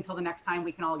waiting until the next time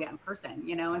we can all get in person,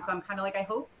 you know? And so I'm kind of like, I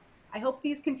hope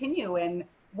these continue. And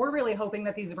we're really hoping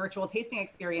that these virtual tasting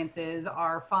experiences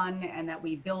are fun and that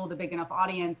we build a big enough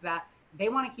audience that they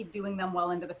want to keep doing them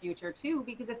well into the future too,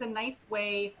 because it's a nice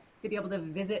way to be able to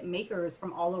visit makers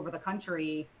from all over the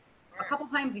country a couple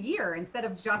times a year instead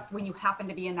of just when you happen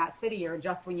to be in that city or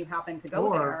just when you happen to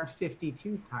go there. Or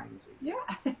 52 times a year.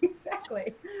 Yeah,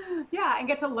 exactly. Yeah, and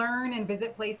get to learn and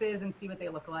visit places and see what they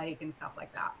look like and stuff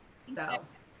like that. So,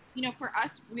 you know, for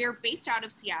us, we're based out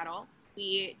of Seattle.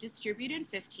 We distribute in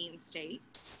 15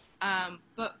 states,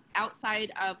 but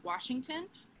outside of Washington,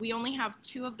 we only have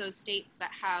 2 of those states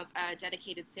that have a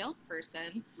dedicated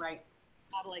salesperson. Right.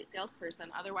 Satellite salesperson.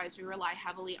 Otherwise, we rely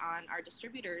heavily on our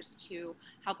distributors to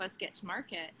help us get to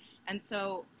market. And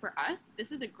so for us,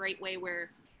 this is a great way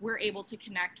where we're able to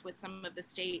connect with some of the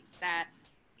states that,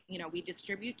 you know, we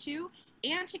distribute to,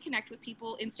 and to connect with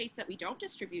people in states that we don't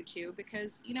distribute to,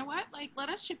 because you know what, like, let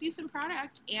us ship you some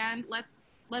product and let's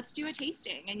do a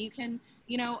tasting, and you can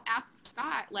you know, ask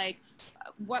Scott, like,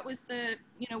 what was the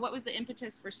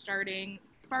impetus for starting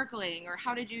sparkling, or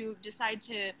how did you decide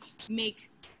to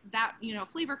make that, you know,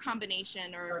 flavor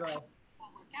combination, or how did that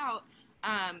work out?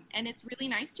 And it's really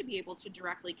nice to be able to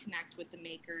directly connect with the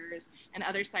makers and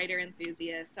other cider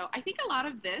enthusiasts. So I think a lot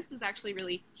of this is actually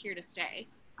really here to stay.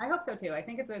 I hope so too. I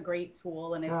think it's a great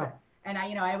tool, and and I,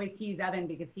 you know, I always tease Evan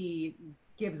because he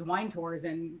gives wine tours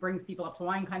and brings people up to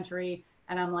wine country.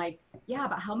 And I'm like, yeah,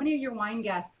 but how many of your wine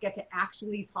guests get to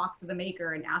actually talk to the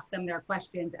maker and ask them their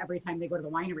questions every time they go to the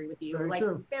winery with you? Like,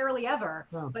 barely ever.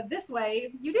 Yeah. But this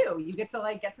way you do. You get to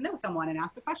like get to know someone and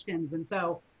ask the questions. And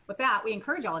so with that, we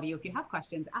encourage all of you, if you have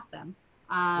questions, ask them.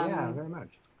 Yeah, very much.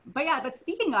 But yeah, but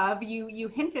speaking of, you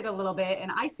hinted a little bit,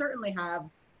 and I certainly have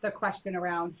the question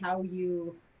around how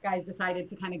you guys decided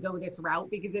to kind of go this route,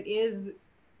 because it is,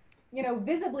 you know,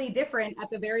 visibly different at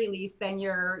the very least than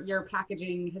your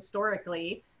packaging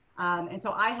historically. And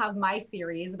so I have my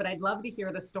theories, but I'd love to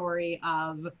hear the story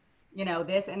of, you know,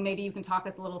 this, and maybe you can talk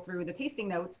us a little through the tasting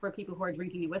notes for people who are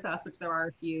drinking with us, which there are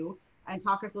a few, and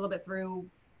talk us a little bit through,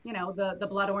 you know, the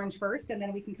blood orange first, and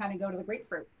then we can kind of go to the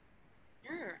grapefruit.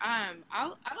 Sure.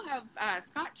 I'll have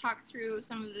Scott talk through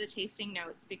some of the tasting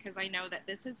notes, because I know that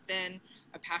this has been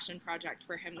a passion project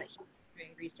for him that he's doing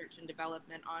research and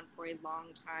development on for a long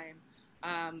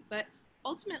time. But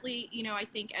ultimately, you know, I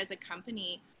think as a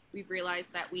company, we've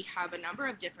realized that we have a number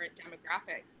of different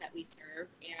demographics that we serve,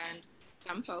 and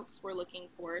some folks were looking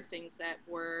for things that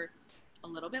were a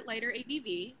little bit lighter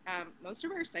ABV. Most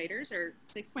of our ciders are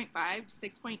 6.5 to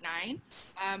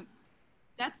 6.9.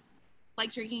 That's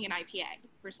like drinking an IPA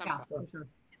for some folks. Sure.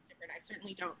 It's different. I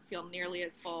certainly don't feel nearly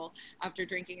as full after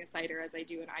drinking a cider as I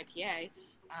do an IPA,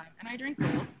 and I drink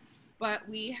both. But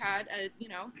we had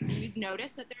we've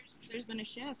noticed that there's been a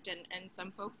shift, and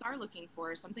some folks are looking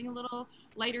for something a little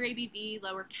lighter ABV,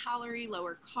 lower calorie,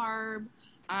 lower carb,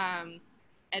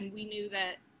 and we knew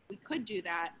that we could do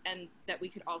that, and that we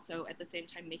could also at the same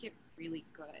time make it really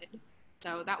good.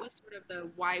 So that was sort of the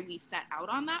why we set out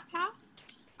on that path.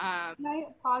 Can I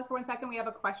pause for 1 second? We have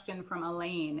a question from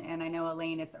Elaine, and I know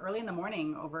Elaine, it's early in the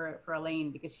morning over for Elaine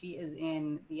because she is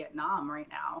in Vietnam right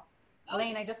now.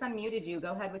 Elaine, I just unmuted you.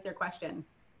 Go ahead with your question.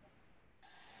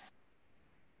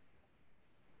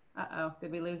 Uh-oh,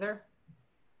 did we lose her?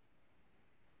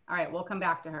 All right, we'll come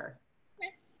back to her.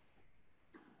 Okay.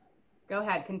 Go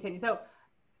ahead, continue. So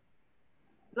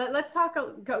let's talk,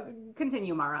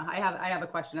 continue, Mara. I have a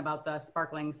question about the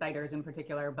sparkling ciders in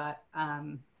particular, but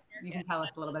you can tell us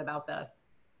a little bit about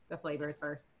the flavors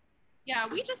first. Yeah,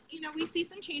 we just, you know, we see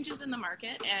some changes in the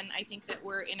market, and I think that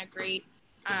we're in a great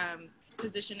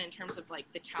position in terms of like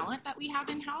the talent that we have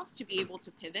in-house to be able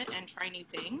to pivot and try new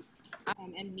things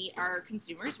and meet our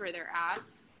consumers where they're at.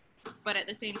 But at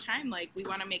the same time, like, we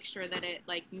want to make sure that it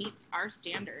like meets our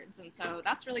standards. And so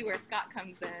that's really where Scott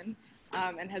comes in,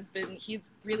 and he's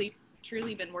really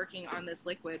truly been working on this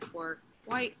liquid for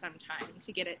quite some time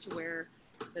to get it to where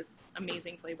this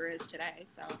amazing flavor is today.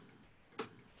 So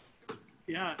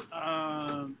yeah,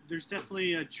 there's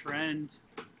definitely a trend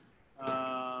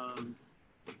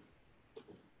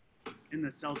in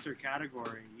the seltzer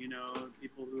category. You know,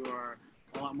 people who are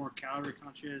a lot more calorie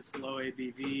conscious, low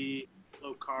ABV,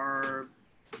 low carb,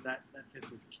 that fits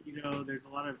with keto. There's a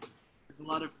lot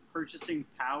of purchasing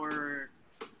power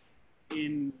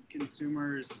in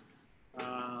consumers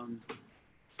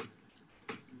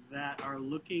that are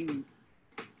looking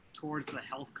towards the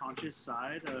health conscious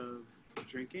side of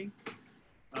drinking,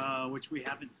 which we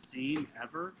haven't seen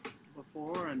ever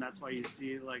before, and that's why you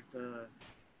see like the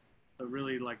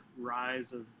really like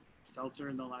rise of seltzer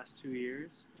in the last 2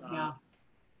 years. Yeah.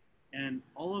 And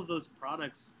all of those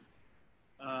products,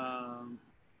 at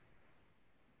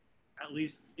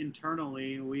least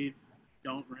internally, we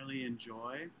don't really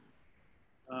enjoy.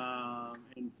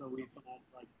 And so we thought,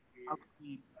 like, how can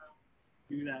we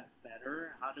do that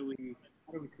better? How do we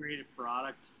create a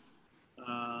product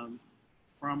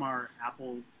from our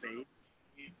apple base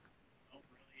we don't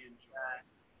really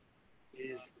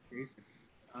enjoy, is basic,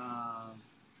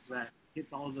 that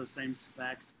hits all of those same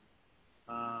specs,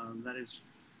 that is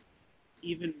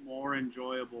even more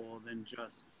enjoyable than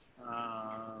just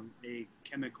a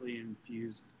chemically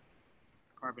infused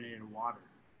carbonated water.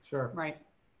 Sure. Right.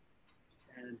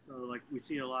 And so, like, we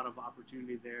see a lot of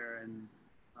opportunity there, and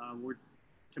we're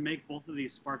to make both of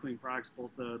these sparkling products,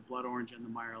 both the blood orange and the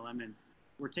Meyer lemon.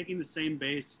 We're taking the same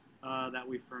base that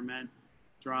we ferment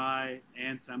dry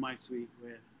and semi-sweet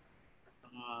with,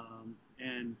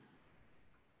 and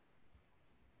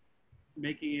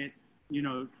making it,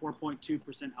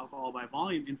 4.2% alcohol by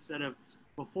volume instead of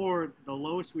before. The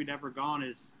lowest we'd ever gone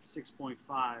is 6.5.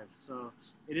 So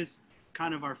it is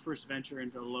kind of our first venture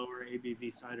into lower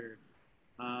ABV cider,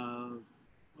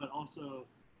 but also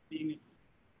being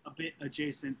a bit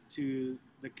adjacent to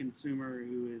the consumer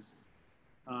who is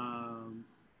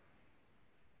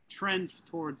trends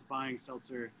towards buying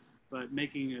seltzer, but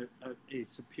making a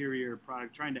superior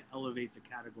product, trying to elevate the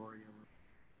category.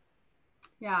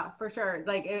 Yeah, for sure.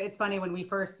 Like it's funny when we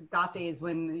first got these,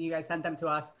 when you guys sent them to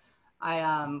us,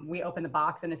 we opened the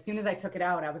box, and as soon as I took it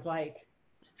out, I was like,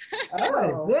 oh, what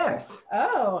is this?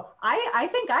 Oh, I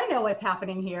think I know what's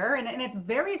happening here. And it's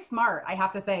very smart, I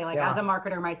have to say, like as a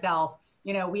marketer myself,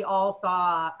 you know, we all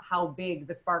saw how big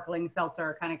the sparkling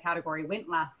seltzer kind of category went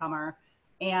last summer.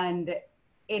 And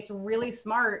it's really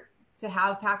smart to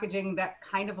have packaging that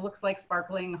kind of looks like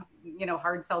sparkling, you know,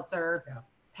 hard seltzer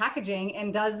packaging,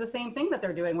 and does the same thing that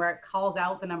they're doing, where it calls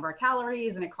out the number of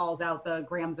calories, and it calls out the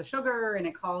grams of sugar, and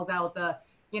it calls out the,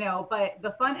 you know, but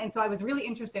the fun. And so I was really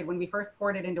interested when we first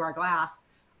poured it into our glass.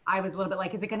 I was a little bit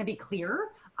like, is it going to be clear?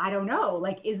 I don't know.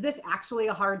 Like, is this actually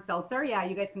a hard seltzer? Yeah,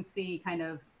 you guys can see, kind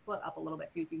of flip up a little bit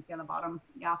too, so you can see on the bottom.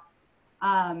 Yeah.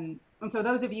 And so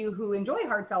those of you who enjoy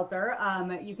hard seltzer,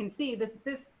 you can see this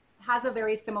has a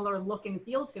very similar look and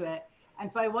feel to it.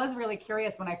 And so I was really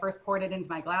curious when I first poured it into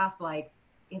my glass, like,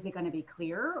 is it going to be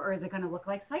clear, or is it going to look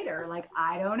like cider? Like,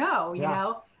 I don't know, you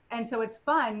know? And so it's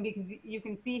fun because you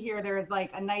can see here, there's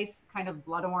like a nice kind of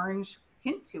blood orange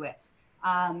tint to it.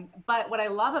 But what I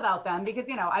love about them, because,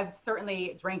 you know, I've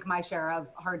certainly drank my share of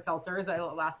hard seltzers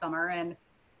last summer. And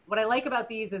what I like about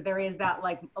these is there is that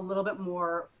like a little bit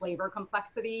more flavor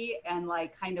complexity and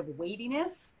like kind of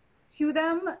weightiness to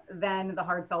them than the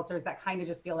hard seltzers that kind of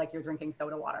just feel like you're drinking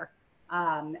soda water.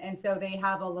 And so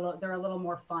they're a little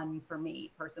more fun for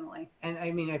me personally. And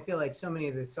I mean, I feel like so many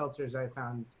of the seltzers I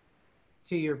found,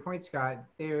 to your point, Scott,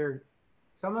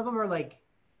 some of them are like,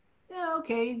 yeah,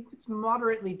 okay, it's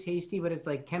moderately tasty, but it's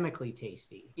like chemically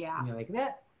tasty. Yeah. And you're like,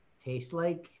 that tastes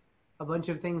like a bunch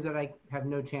of things that I have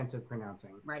no chance of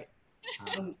pronouncing. Right.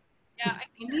 Yeah.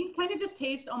 And these kind of just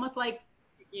taste almost like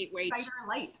Gateway cider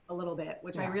light a little bit,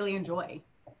 which I really enjoy.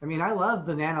 I mean, I love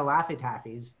banana Laffy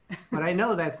Taffies, but I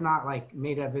know that's not like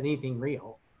made of anything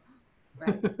real.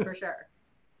 Right, for sure.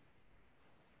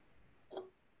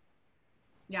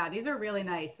 Yeah, these are really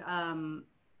nice.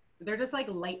 They're just like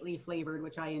lightly flavored,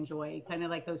 which I enjoy, kind of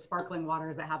like those sparkling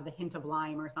waters that have the hint of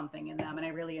lime or something in them. And I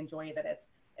really enjoy that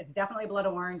it's definitely blood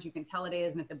orange. You can tell it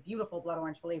is, and it's a beautiful blood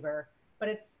orange flavor, but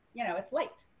it's, you know, it's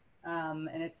light.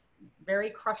 And it's very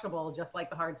crushable, just like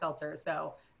the hard seltzer.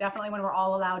 So definitely when we're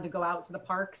all allowed to go out to the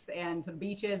parks and to the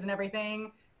beaches and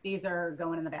everything, these are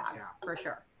going in the bag for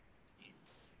sure.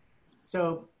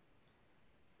 So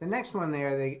the next one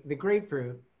there, the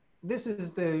grapefruit, this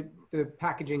is the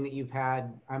packaging that you've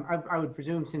had, I would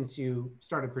presume, since you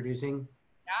started producing.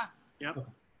 Yeah. Yep.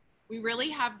 Okay. We really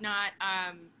have not,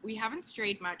 we haven't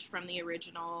strayed much from the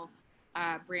original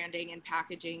branding and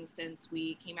packaging since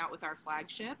we came out with our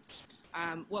flagships.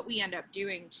 What we end up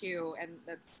doing too, and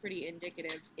that's pretty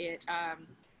indicative,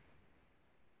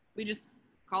 we just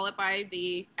call it by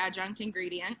the adjunct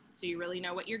ingredient, so you really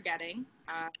know what you're getting.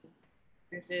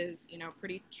 This is, you know,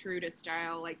 pretty true to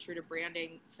style, like true to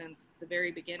branding since the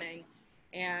very beginning.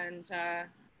 And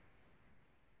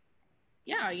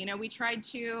yeah, you know, we tried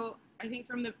to, I think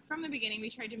from the beginning, we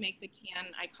tried to make the can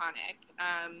iconic.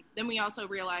 Then we also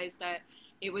realized that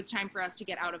it was time for us to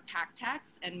get out of pack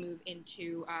text and move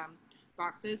into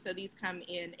boxes. So these come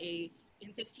in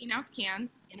 16-ounce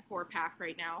cans in a 4-pack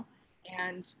right now.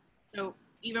 And so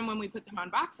even when we put them on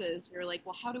boxes, we were like,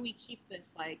 well, how do we keep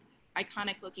this like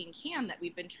iconic looking can that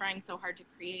we've been trying so hard to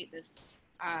create this,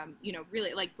 you know,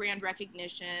 really like brand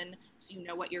recognition, so you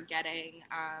know what you're getting.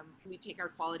 We take our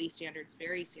quality standards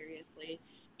very seriously.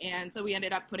 And so we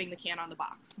ended up putting the can on the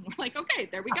box. And we're like, okay,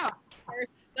 there we go.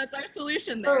 That's our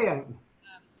solution there. Brilliant.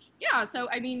 Yeah, so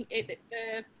I mean,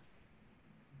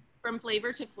 from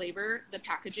flavor to flavor, the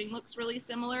packaging looks really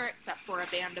similar, except for a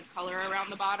band of color around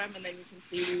the bottom. And then you can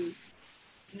see we,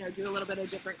 you know, do a little bit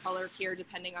of different color here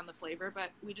depending on the flavor, but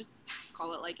we just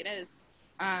call it like it is.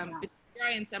 But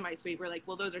dry and semi-sweet, we're like,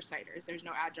 well, those are ciders. There's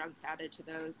no adjuncts added to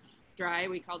those. Dry,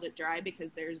 we called it dry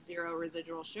because there's 0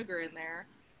 residual sugar in there.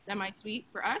 Semi-sweet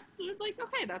for us, we're like,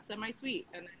 okay, that's semi-sweet.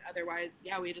 And then otherwise,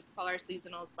 yeah, we just call our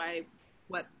seasonals by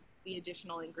what the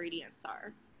additional ingredients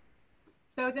are.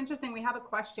 So it's interesting. We have a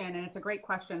question, and it's a great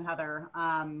question, Heather,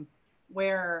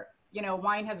 where, you know,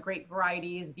 wine has great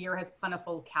varieties, beer has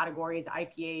plentiful categories,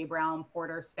 IPA, brown,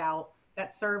 porter, stout,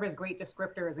 that serve as great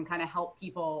descriptors and kind of help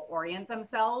people orient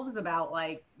themselves about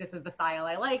like, this is the style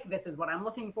I like, this is what I'm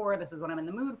looking for, this is what I'm in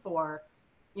the mood for,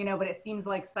 you know, but it seems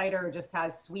like cider just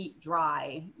has sweet,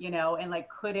 dry, you know, and like,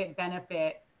 could it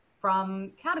benefit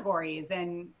from categories?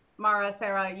 And Mara,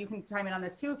 Sarah, you can chime in on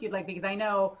this too if you'd like, because I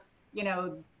know,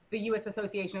 the U.S.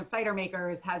 Association of Cider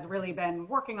Makers has really been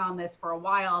working on this for a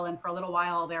while, and for a little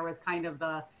while there was kind of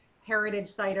the heritage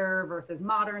cider versus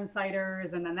modern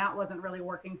ciders, and then that wasn't really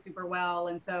working super well.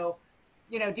 And so,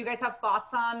 do you guys have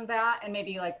thoughts on that, and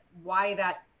maybe like why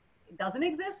that doesn't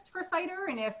exist for cider,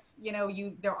 and if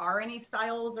there are any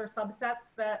styles or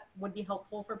subsets that would be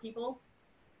helpful for people?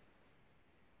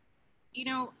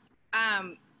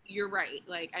 You're right.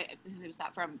 Like, who's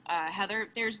that from? Heather.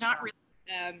 There's not really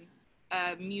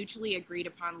a mutually agreed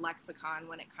upon lexicon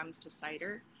when it comes to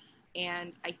cider.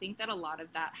 And I think that a lot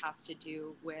of that has to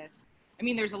do with,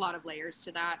 there's a lot of layers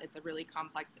to that. It's a really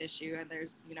complex issue. And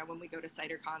there's, when we go to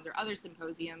cider cons or other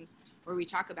symposiums where we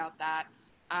talk about that,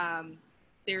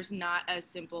 there's not a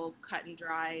simple cut and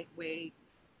dry way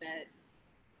that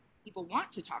people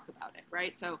want to talk about it,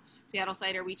 right? So Seattle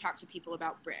Cider, we talk to people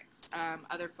about bricks.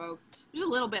 Other folks, there's a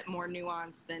little bit more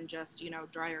nuance than just,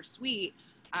 dry or sweet.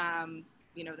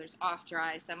 There's off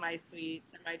dry, semi-sweet,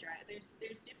 semi-dry. There's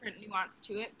different nuance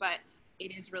to it, but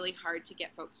it is really hard to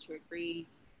get folks to agree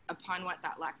upon what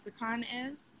that lexicon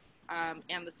is,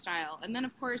 and the style. And then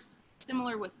of course,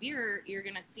 similar with beer, you're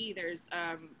going to see there's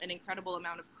an incredible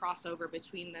amount of crossover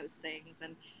between those things.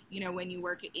 And, when you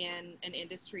work in an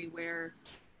industry where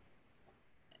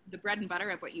the bread and butter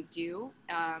of what you do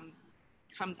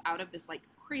comes out of this like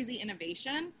crazy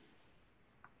innovation,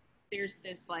 there's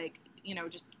this like,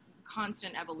 just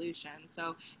constant evolution.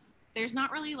 So there's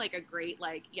not really like a great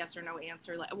like yes or no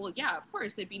answer. Like, well, yeah, of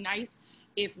course, it'd be nice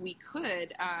if we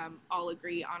could all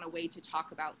agree on a way to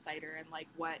talk about cider and like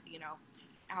what,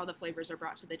 how the flavors are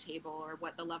brought to the table or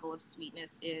what the level of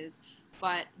sweetness is.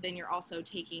 But then you're also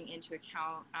taking into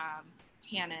account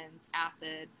tannins,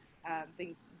 acid,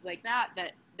 things like that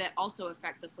also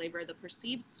affect the flavor, the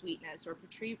perceived sweetness or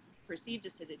perceived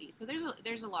acidity. So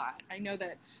there's a lot. I know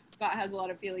that Scott has a lot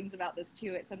of feelings about this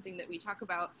too. It's something that we talk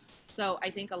about. So I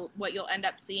think what you'll end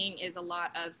up seeing is a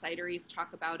lot of cideries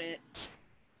talk about it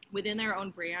within their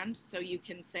own brand. So you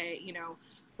can say,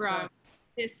 from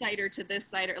this cider to this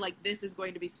cider, like this is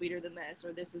going to be sweeter than this,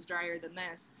 or this is drier than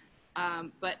this.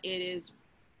 But it is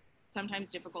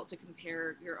sometimes difficult to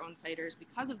compare your own ciders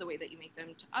because of the way that you make them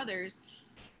to others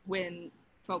when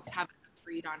folks haven't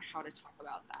agreed on how to talk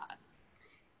about that.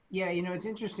 Yeah, it's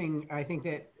interesting. I think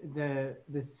that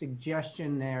the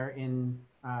suggestion there in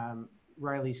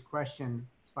Riley's question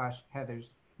 /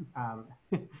 Heather's,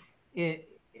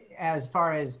 as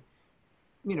far as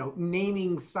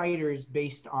naming ciders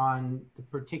based on the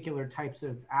particular types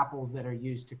of apples that are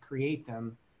used to create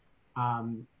them,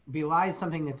 belies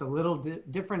something that's a little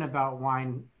different about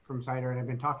wine from cider. And I've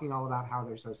been talking all about how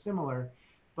they're so similar,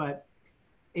 but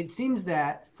it seems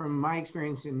that from my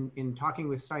experience in talking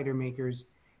with cider makers,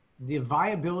 the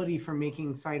viability for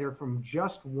making cider from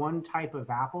just one type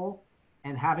of apple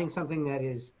and having something that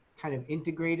is kind of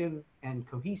integrative and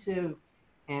cohesive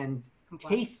and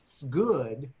tastes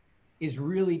good is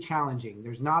really challenging.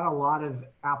 There's not a lot of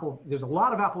there's a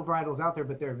lot of apple varietals out there,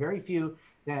 but there are very few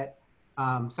that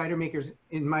cider makers,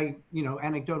 in my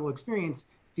anecdotal experience,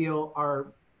 feel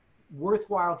are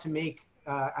worthwhile to make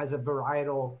as a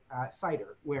varietal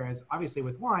cider. Whereas obviously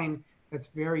with wine, that's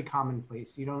very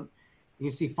commonplace.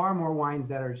 You see far more wines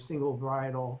that are single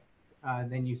varietal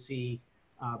than you see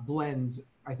blends,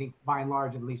 I think, by and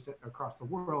large, at least across the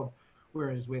world.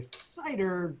 Whereas with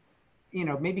cider,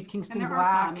 maybe Kingston and there Black.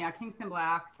 Are some, yeah, Kingston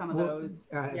Black, some of those.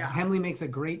 Yeah. Hemly makes a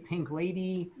great Pink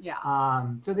Lady. Yeah.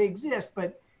 So they exist,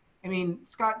 but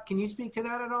Scott, can you speak to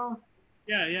that at all?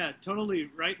 Yeah,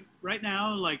 totally. Right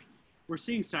now, like we're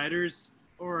seeing ciders,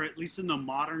 or at least in the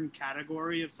modern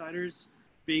category of ciders,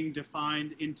 being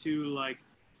defined into like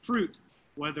fruit,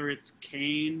 whether it's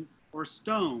cane or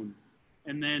stone,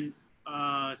 and then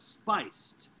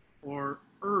spiced or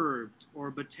herbed or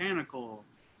botanical.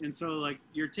 And so like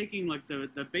you're taking like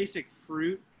the basic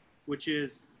fruit, which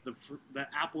is the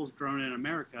apples grown in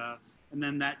America, and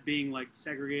then that being like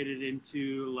segregated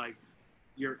into like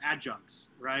your adjuncts,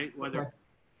 right? Whether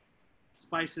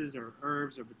spices or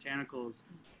herbs or botanicals.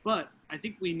 But I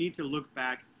think we need to look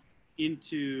back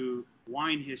into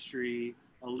wine history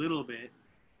a little bit.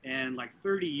 And like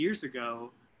 30 years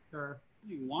ago,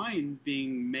 wine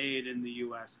being made in the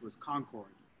US was Concord,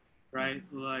 right?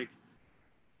 Mm-hmm. Like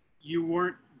you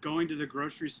weren't going to the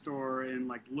grocery store and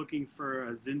like looking for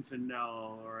a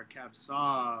Zinfandel or a Cab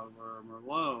Sauv or a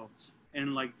Merlot.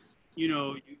 And like,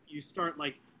 you start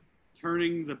like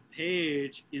turning the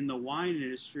page in the wine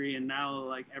industry, and now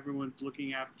like everyone's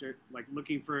looking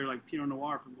for like Pinot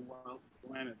Noir from the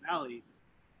Willamette Valley.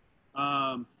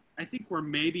 I think we're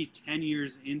maybe 10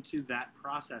 years into that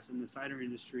process in the cider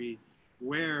industry,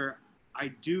 where I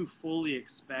do fully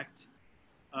expect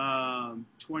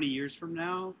 20 years from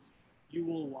now, you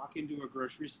will walk into a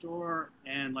grocery store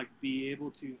and like be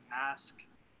able to ask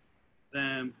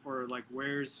them for like,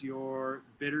 where's your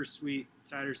bittersweet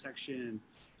cider section?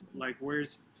 Like,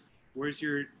 where's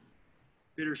your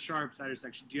bitter sharp cider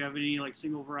section? Do you have any like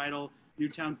single varietal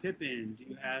Newtown Pippin? Do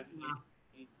you have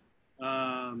any,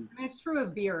 I mean, it's true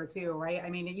of beer too, right? I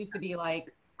mean, it used to be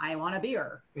like, I want a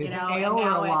beer, Is you it know, ale and or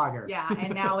now a lager? yeah,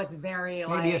 and now it's very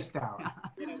Maybe like a stout.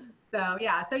 So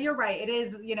yeah, so you're right. It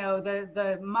is, you know,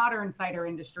 the modern cider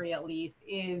industry at least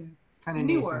is Kind of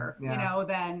newer, nascent, yeah. you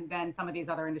know, than some of these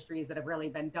other industries that have really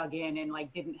been dug in and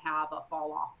like didn't have a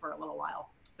fall off for a little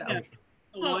while. So yeah,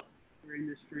 a lot of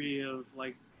industry of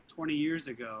like 20 years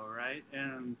ago, right?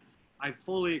 And I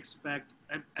fully expect,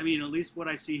 I mean, at least what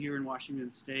I see here in Washington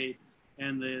State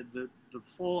and the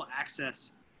full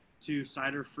access to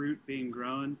cider fruit being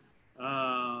grown,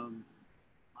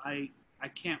 I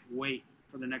can't wait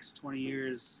for the next 20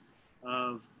 years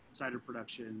of cider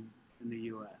production in the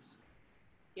U.S.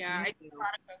 Yeah, I think a lot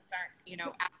of folks aren't, you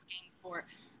know, asking for,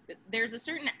 there's a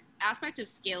certain aspect of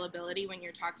scalability when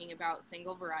you're talking about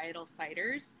single varietal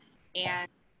ciders, and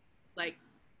like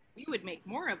we would make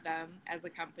more of them as a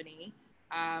company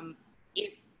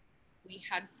if we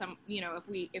had some, you know,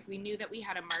 if we knew that we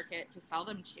had a market to sell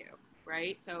them to,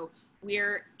 right? So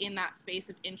we're in that space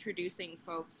of introducing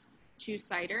folks to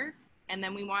cider, and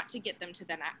then we want to get them to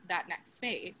that next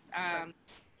space.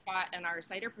 Scott and our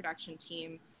cider production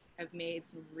team have made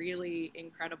some really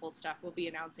incredible stuff. We'll be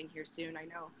announcing here soon. I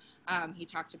know he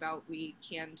talked about, we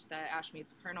canned the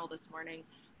Ashmead's kernel this morning.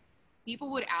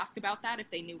 People would ask about that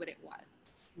if they knew what it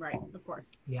was. right, of course.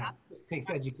 Yeah, it takes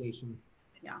education.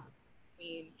 Yeah. I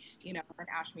mean, you know, an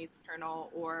Ashmead's kernel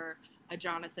or a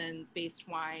Jonathan-based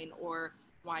wine or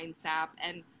wine sap.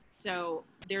 And so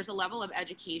there's a level of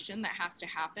education that has to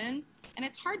happen. And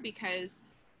it's hard because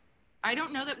I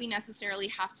don't know that we necessarily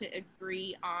have to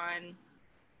agree on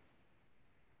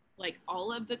like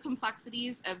all of the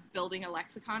complexities of building a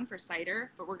lexicon for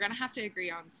cider, but we're going to have to agree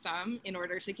on some in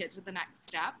order to get to the next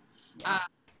step. Yeah.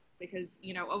 Because,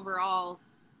 you know, overall,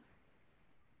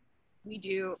 we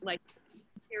do like,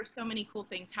 there's so many cool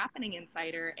things happening in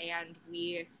cider, and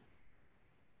we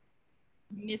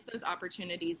miss those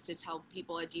opportunities to tell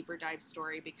people a deeper dive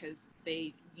story because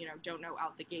they, you know, don't know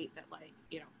out the gate that, like,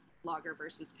 you know, lager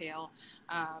versus pale.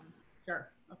 Sure,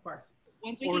 of course.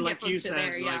 Once we Or can like get you folks to said,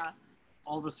 there, like, yeah.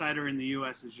 all the cider in the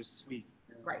U.S. is just sweet.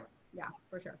 Right. Yeah,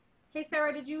 for sure. Hey,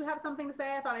 Sarah, did you have something to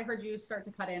say? I thought I heard you start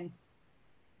to cut in.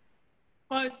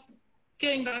 Well, it's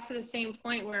getting back to the same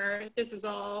point where this is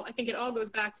all, I think it all goes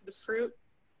back to the fruit.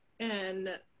 And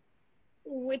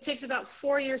it takes about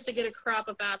 4 years to get a crop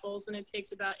of apples, and it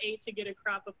takes about 8 to get a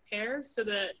crop of pears. So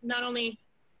that not only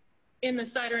in the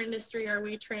cider industry are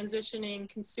we transitioning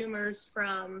consumers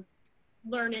from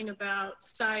learning about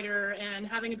cider and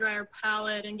having a drier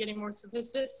palate and getting more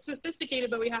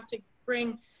sophisticated, but we have to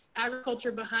bring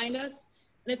agriculture behind us.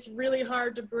 And it's really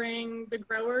hard to bring the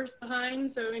growers behind.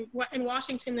 So in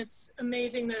Washington, it's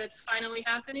amazing that it's finally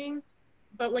happening.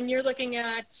 But when you're looking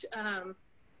at,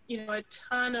 you know, a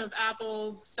ton of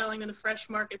apples selling in the fresh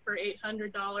market for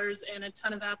 $800 and a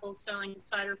ton of apples selling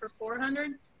cider for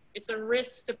 $400, it's a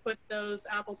risk to put those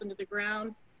apples into the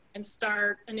ground and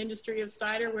start an industry of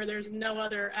cider where there's no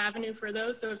other avenue for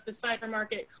those. So if the cider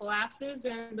market collapses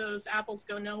and those apples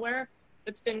go nowhere,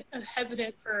 it's been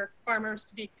hesitant for farmers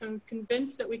to be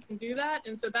convinced that we can do that.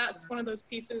 And so that's one of those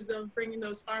pieces of bringing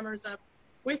those farmers up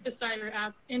with the cider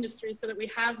industry so that we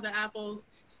have the apples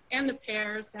and the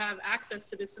pears to have access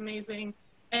to this amazing.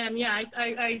 And yeah,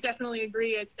 I definitely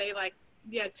agree. I'd say like,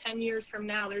 yeah, 10 years from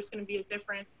now, there's going to be a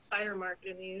different cider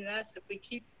market in the US if we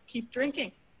keep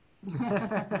drinking.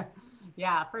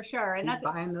 Yeah, for sure. And Keep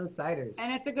buying those ciders.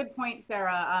 And it's a good point,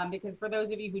 Sarah, because for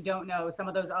those of you who don't know, some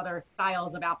of those other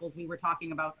styles of apples we were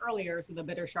talking about earlier, so the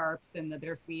bitter sharps and the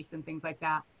bitter sweets and things like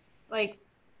that, like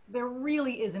there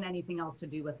really isn't anything else to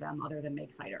do with them other than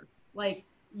make cider. Like,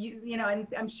 you know, and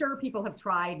I'm sure people have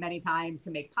tried many times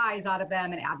to make pies out of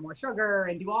them and add more sugar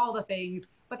and do all the things,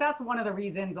 but that's one of the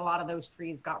reasons a lot of those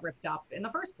trees got ripped up in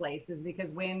the first place, is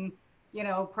because when, you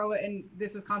know, and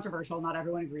this is controversial, not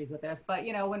everyone agrees with this, but,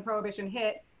 you know, when Prohibition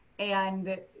hit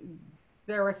and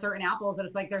there were certain apples that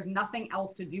it's like, there's nothing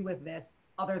else to do with this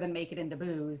other than make it into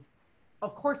booze,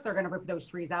 of course they're going to rip those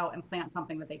trees out and plant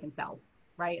something that they can sell,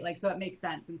 right? Like, so it makes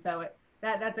sense. And so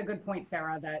that's a good point,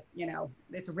 Sarah, that, you know,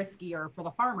 it's riskier for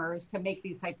the farmers to make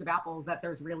these types of apples that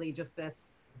there's really just this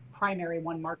primary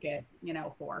one market, you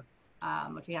know, for,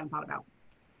 which we haven't thought about.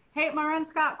 Hey, Mara and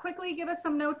Scott, quickly give us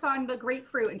some notes on the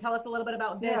grapefruit and tell us a little bit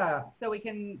about this so we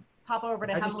can pop over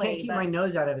to I just can't Hemly. keep my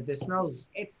nose out of it. This smells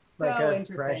It's like so a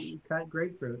fresh interesting. cut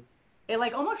grapefruit. It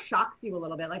like almost shocks you a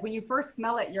little bit. Like when you first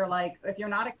smell it, you're like, if you're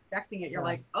not expecting it, you're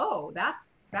like, oh, that's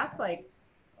like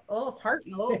a little tart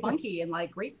and a little funky and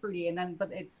like grapefruity, and then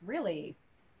but it's really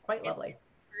quite lovely.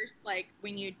 First, like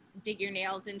when you dig your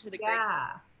nails into the Yeah.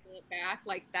 grape, pull it back,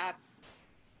 like that's.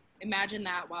 Imagine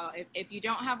that. Well, if you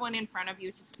don't have one in front of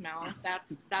you to smell,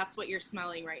 that's what you're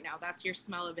smelling right now. That's your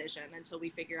smell-o-vision until we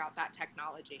figure out that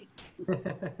technology.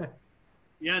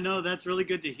 Yeah, no, that's really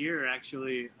good to hear,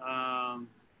 actually.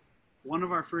 One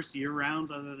of our first year rounds,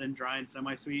 other than dry and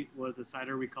semi-sweet, was a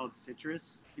cider we called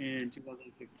Citrus in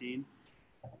 2015.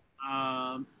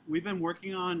 We've been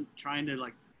working on trying to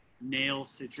like nail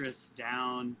citrus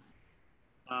down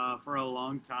for a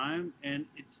long time, and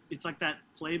it's like that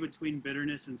play between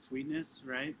bitterness and sweetness,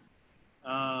 right?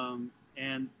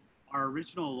 And our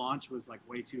original launch was like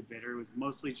way too bitter. It was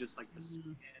mostly just like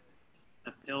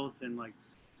the pith, and like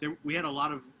we had a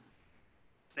lot of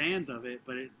fans of it,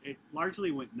 but it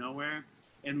largely went nowhere.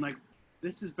 And like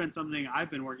this has been something I've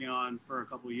been working on for a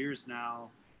couple of years now,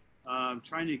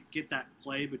 trying to get that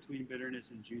play between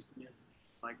bitterness and juiciness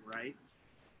like right.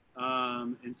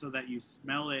 And so that you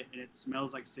smell it and it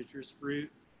smells like citrus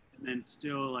fruit, and then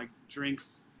still like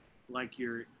drinks like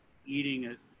you're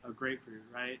eating a grapefruit,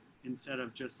 right? Instead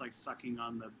of just like sucking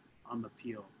on the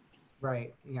peel.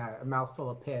 Right. Yeah, a mouthful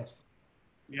of pith.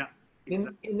 Yeah.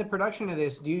 In the production of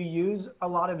this, do you use a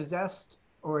lot of zest,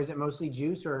 or is it mostly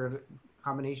juice, or a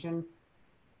combination?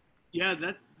 Yeah,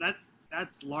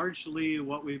 that's largely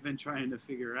what we've been trying to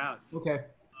figure out. Okay.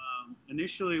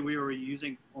 Initially, we were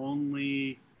using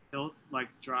only pith, like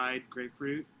dried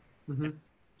grapefruit. Mm-hmm.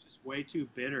 Just way too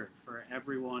bitter for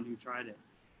everyone who tried it,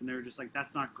 and they were just like,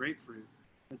 "That's not grapefruit."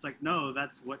 It's like, no,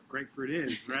 that's what grapefruit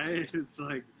is, right? It's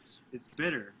like, it's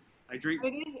bitter. I drink.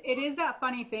 It is that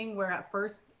funny thing where at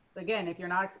first, again, if you're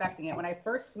not expecting it, when I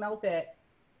first smelt it,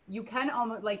 you can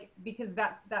almost like, because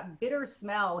that bitter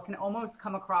smell can almost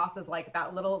come across as like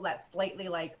that slightly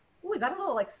like, ooh, is that a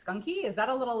little like skunky? Is that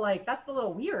a little like, that's a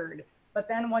little weird. But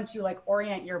then once you like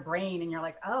orient your brain and you're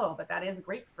like, oh, but that is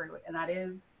grapefruit, and that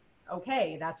is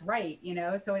okay, that's right, you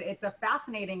know? So it's a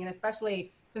fascinating, and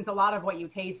especially since a lot of what you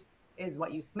taste is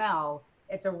what you smell,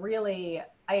 it's a really,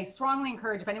 I strongly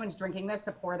encourage if anyone's drinking this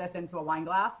to pour this into a wine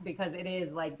glass, because it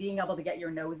is like being able to get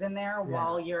your nose in there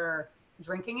while you're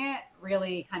drinking it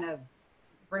really kind of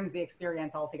brings the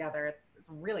experience all together. It's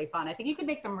really fun. I think you could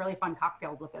make some really fun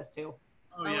cocktails with this too.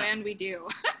 Oh, yeah. And we do.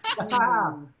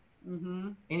 Mm-hmm.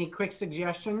 Any quick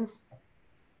suggestions?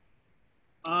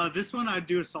 This one I'd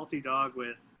do a salty dog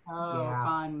with. Oh, yeah.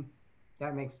 Fun.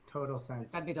 That makes total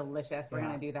sense. That'd be delicious. We're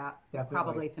going to do that. Definitely.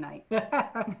 Probably tonight. It's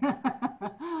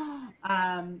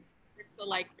the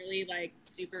like really like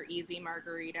super easy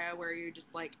margarita where you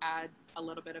just like add a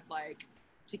little bit of like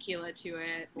tequila to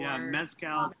it. Yeah,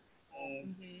 mezcal.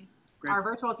 Our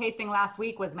virtual tasting last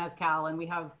week was mezcal, and we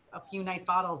have a few nice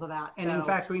bottles of that. And in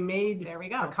fact, we made there we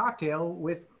go. A cocktail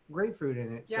with grapefruit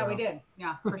in it. Yeah, we did.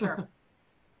 Yeah, for sure.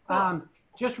 Cool.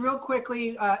 Just real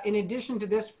quickly, in addition to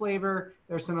this flavor,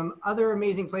 there's some other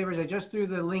amazing flavors. I just threw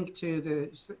the link to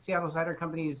the Seattle Cider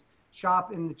Company's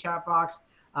shop in the chat box.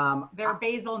 Their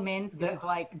basil mint is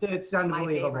like it's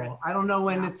unbelievable. Favorite. I don't know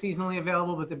when it's seasonally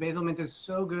available, but the basil mint is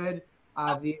so good.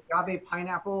 The agave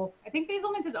pineapple. I think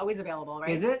basil mint is always available,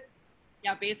 right? Is it?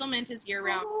 Yeah, basil mint is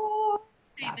year-round. Oh,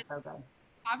 that's so good.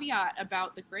 Caveat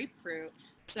about the grapefruit.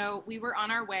 So we were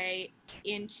on our way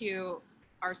into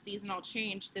our seasonal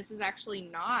change. This is actually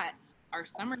not our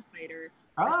summer cider.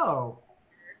 Oh.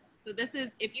 So this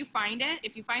is, if you find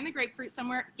the grapefruit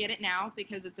somewhere, get it now,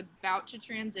 because it's about to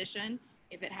transition,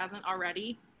 if it hasn't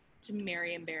already, to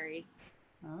Marionberry.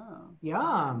 Oh.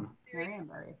 Yum.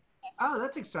 Marionberry. Oh,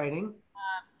 that's exciting.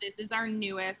 This is our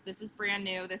newest. This is brand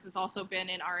new. This has also been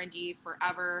in R&D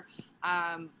forever.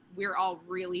 We're all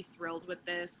really thrilled with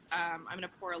this. I'm going to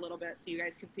pour a little bit so you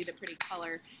guys can see the pretty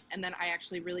color. And then I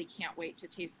actually really can't wait to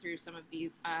taste through some of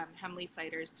these Hemly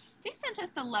ciders. They sent us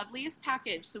the loveliest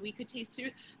package so we could taste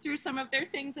through some of their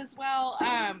things as well.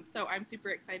 So I'm super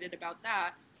excited about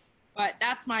that. But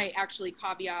that's my actually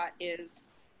caveat,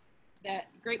 is that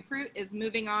grapefruit is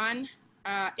moving on.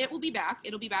 It will be back.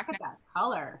 It'll be back next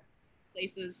color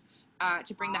places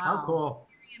to bring that. How cool.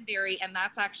 Berry, and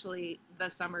that's actually the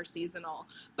summer seasonal.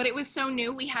 But it was so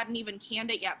new, we hadn't even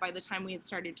canned it yet by the time we had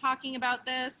started talking about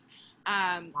this.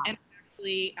 And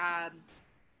actually,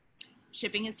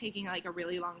 shipping is taking like a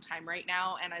really long time right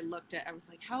now. And I was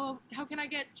like, how can I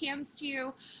get cans to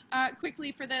you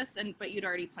quickly for this? But you'd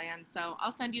already planned, so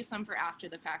I'll send you some for after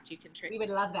the fact. You can trade. We would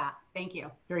love that. Thank you.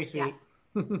 Very sweet.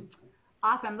 Yes.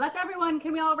 Awesome. Let's everyone,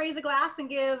 can we all raise a glass and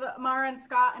give Mara and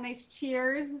Scott a nice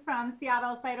cheers from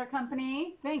Seattle Cider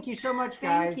Company? Thank you so much,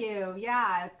 guys. Thank you.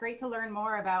 Yeah, it's great to learn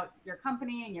more about your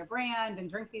company and your brand and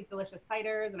drink these delicious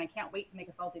ciders, and I can't wait to make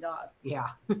a salty dog. Yeah.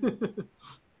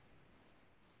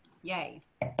 Yay.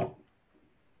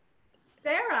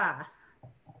 Sarah.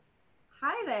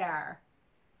 Hi there.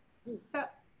 So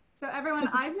everyone,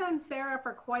 I've known Sarah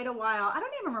for quite a while. I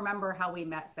don't even remember how we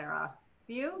met, Sarah.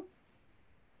 Do you?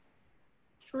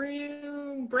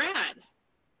 Through Brad,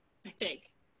 I think.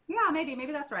 Yeah, maybe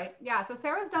that's right. Yeah, so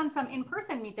Sarah's done some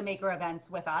in-person Meet the Maker events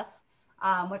with us,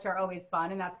 which are always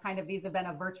fun, and that's kind of, these have been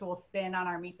a virtual spin on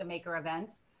our Meet the Maker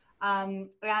events. And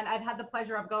I've had the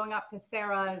pleasure of going up to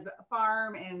Sarah's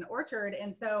farm and orchard,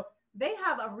 and so they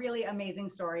have a really amazing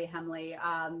story, Hemly,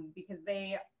 because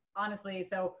they honestly,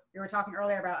 so we were talking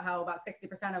earlier about how about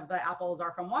 60% of the apples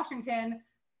are from Washington.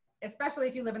 Especially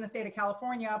if you live in the state of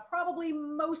California, probably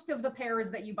most of the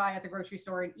pears that you buy at the grocery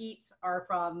store and eat are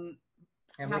from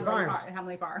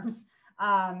Hemly Farms.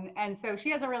 And so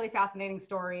she has a really fascinating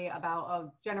story about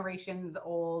a generations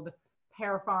old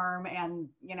pear farm, and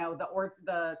you know,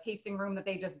 the tasting room that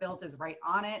they just built is right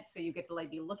on it. So you get to like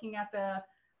be looking at the,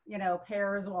 you know,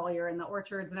 pears while you're in the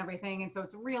orchards and everything. And so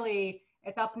it's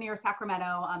up near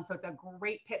Sacramento. So it's a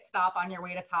great pit stop on your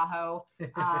way to Tahoe.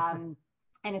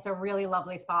 And it's a really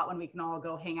lovely spot when we can all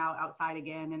go hang out outside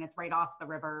again. And it's right off the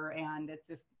river, and it's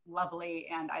just lovely.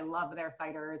 And I love their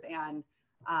ciders. And,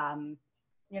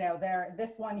 you know,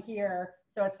 this one here.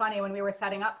 So it's funny, when we were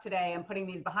setting up today and putting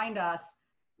these behind us,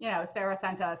 you know, Sarah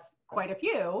sent us quite a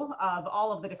few of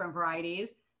all of the different varieties.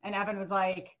 And Evan was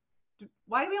like,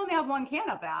 why do we only have one can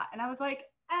of that? And I was like,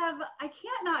 Ev, I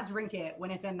can't not drink it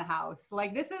when it's in the house.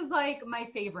 Like, this is like my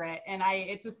favorite. And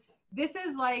this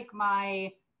is like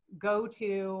my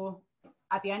go-to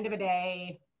at the end of a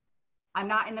day. I'm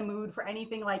not in the mood for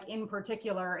anything like in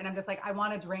particular, and I'm just like, I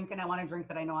want to drink, and I want to drink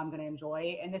that I know I'm going to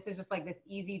enjoy. And this is just like this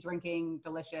easy drinking,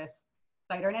 delicious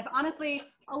cider, and it's honestly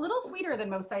a little sweeter than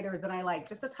most ciders that I like,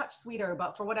 just a touch sweeter,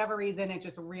 but for whatever reason it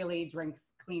just really drinks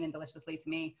clean and deliciously to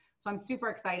me. So I'm super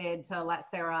excited to let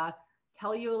Sarah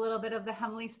tell you a little bit of the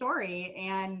Hemly story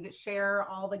and share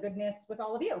all the goodness with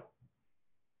all of you.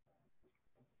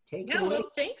 Well,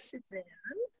 thanks, Suzanne.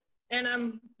 And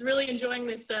I'm really enjoying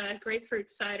this grapefruit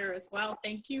cider as well.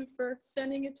 Thank you for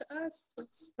sending it to us.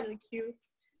 It's really cute.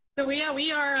 So yeah,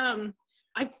 we are,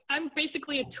 I'm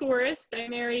basically a tourist. I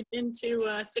married into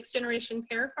a 6th generation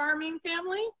pear farming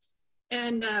family.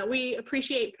 And we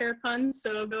appreciate pear puns,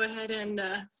 so go ahead and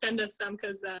send us some,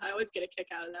 because I always get a kick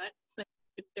out of that.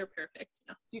 They're perfect.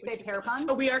 Do you say pear puns?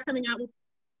 Oh, we are coming out with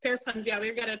pear puns. Yeah,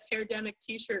 we've got a Peardemic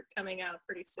t-shirt coming out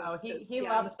pretty soon. Oh, he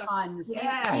loves puns.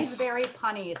 Yes. He's very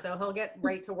punny, so he'll get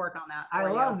right to work on that. I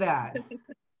love that.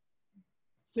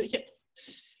 Yes.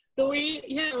 So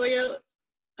the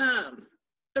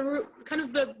kind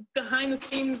of the behind the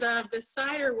scenes of the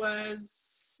cider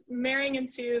was marrying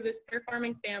into this pear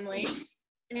farming family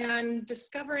and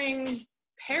discovering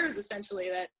pears, essentially.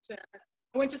 That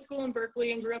I went to school in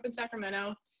Berkeley and grew up in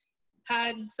Sacramento.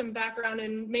 Had some background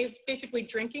in basically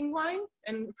drinking wine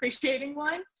and appreciating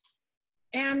wine,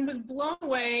 and was blown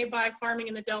away by farming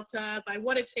in the Delta, by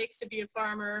what it takes to be a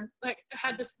farmer. Like,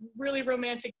 had this really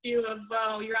romantic view of,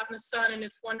 oh, you're out in the sun and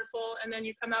it's wonderful, and then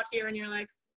you come out here and you're like,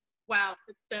 wow,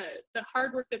 the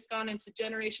hard work that's gone into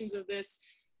generations of this,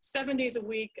 7 days a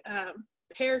week.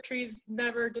 Pear trees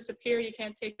never disappear. You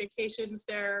can't take vacations.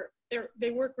 They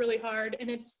work really hard,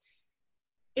 and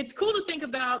it's cool to think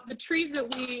about the trees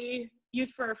that we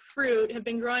use for our fruit have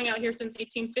been growing out here since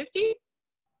 1850.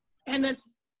 And then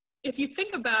if you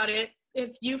think about it,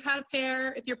 if you've had a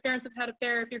pear, if your parents have had a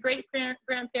pear, if your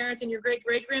great-grandparents and your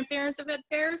great-great-grandparents have had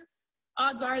pears,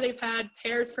 odds are they've had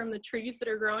pears from the trees that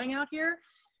are growing out here.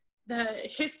 The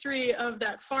history of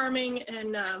that farming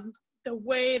and the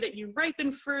way that you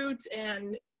ripen fruit,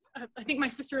 and I think my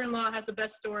sister-in-law has the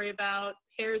best story about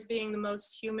pears being the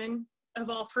most human of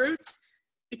all fruits,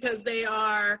 because they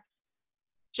are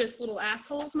just little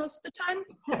assholes most of the time.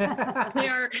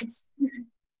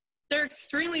 They're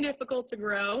extremely difficult to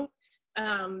grow.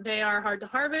 They are hard to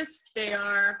harvest. They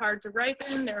are hard to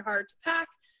ripen. They're hard to pack.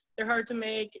 They're hard to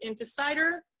make into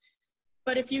cider.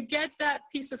 But if you get that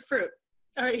piece of fruit,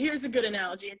 all right, here's a good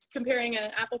analogy. It's comparing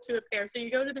an apple to a pear. So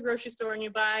you go to the grocery store and you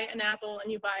buy an apple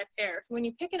and you buy a pear. So when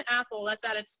you pick an apple that's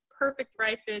at its perfect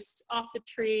ripest off the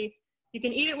tree, you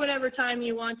can eat it whatever time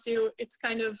you want to. It's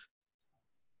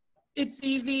it's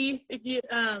easy.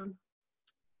 The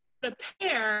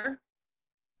pear,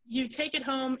 you take it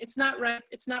home, it's not ripe,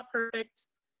 it's not perfect.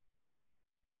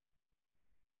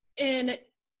 And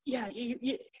yeah,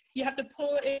 you have to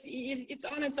pull it. It's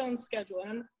on its own schedule. And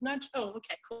I'm not, oh,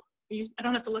 okay, cool. I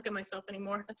don't have to look at myself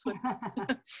anymore. That's what.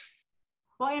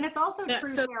 Well, and it's also Yeah, true,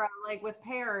 so, Sarah, like with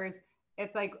pears,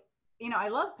 it's like, you know, I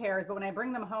love pears, but when I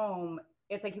bring them home,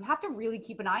 it's like you have to really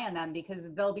keep an eye on them because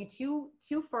they'll be too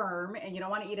firm and you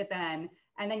don't want to eat it then.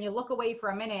 And then you look away for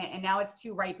a minute and now it's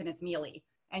too ripe and it's mealy.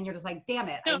 And you're just like, damn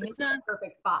it, no, I missed the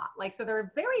perfect spot. Like, so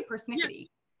they're very persnickety.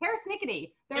 Yeah. Pear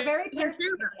snickety. They're very pear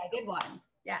snickety. I did one.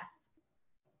 Yes.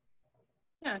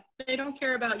 Yeah, they don't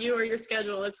care about you or your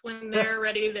schedule. It's when they're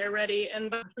ready, they're ready.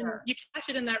 And when you catch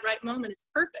it in that right moment, it's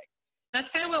perfect. That's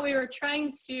kind of what we were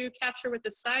trying to capture with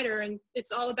the cider. And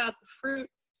it's all about the fruit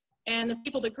and the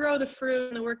people that grow the fruit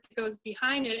and the work that goes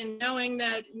behind it, and knowing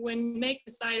that when we make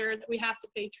the cider that we have to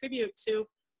pay tribute to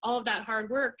all of that hard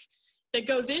work that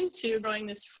goes into growing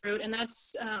this fruit. And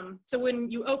that's, so when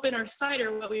you open our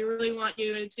cider, what we really want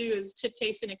you to do is to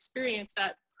taste and experience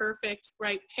that perfect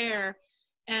ripe pear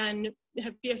and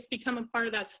just become a part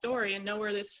of that story and know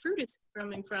where this fruit is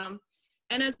coming from.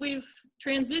 And as we've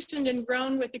transitioned and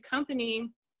grown with the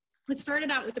company, it started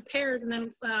out with the pears, and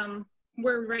then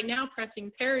we're right now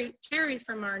pressing cherries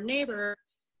from our neighbor.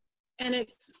 And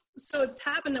it's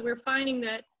happened that we're finding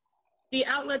that the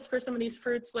outlets for some of these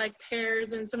fruits like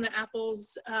pears and some of the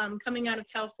apples coming out of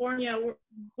California,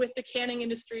 with the canning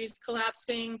industries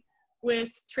collapsing, with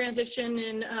transition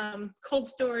in cold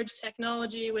storage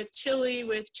technology, with chili,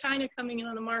 with China coming in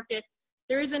on the market,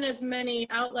 there isn't as many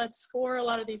outlets for a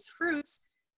lot of these fruits.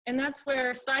 And that's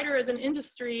where cider as an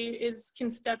industry can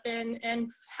step in and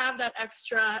have that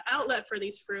extra outlet for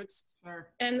these fruits.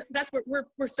 Sure. And that's what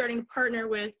we're starting to partner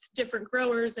with different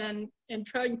growers and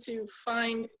trying to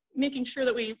making sure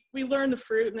that we learn the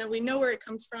fruit and that we know where it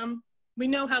comes from. We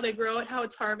know how they grow it, how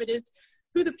it's harvested,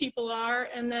 who the people are,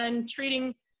 and then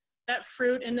treating that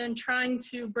fruit and then trying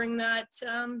to bring that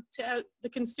to the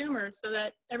consumer so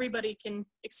that everybody can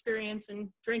experience and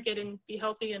drink it and be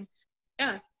healthy and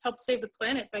help save the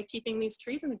planet by keeping these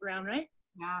trees in the ground, right?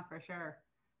 Yeah, for sure.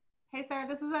 Hey, Sarah,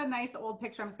 this is a nice old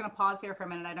picture. I'm just going to pause here for a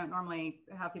minute. I don't normally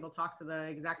have people talk to the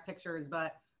exact pictures,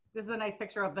 but this is a nice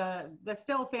picture of the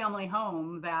Still family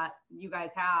home that you guys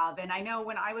have. And I know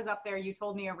when I was up there, you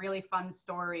told me a really fun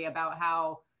story about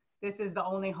how this is the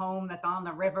only home that's on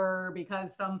the river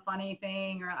because some funny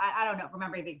thing, or I don't know,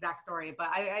 remember the exact story, but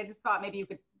I just thought maybe you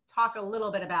could talk a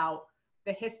little bit about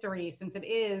the history, since it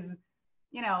is,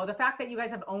 you know, the fact that you guys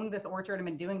have owned this orchard and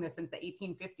been doing this since the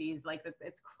 1850s, like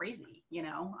it's crazy, you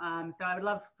know? So I would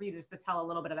love for you just to tell a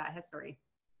little bit of that history.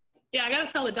 Yeah, I got to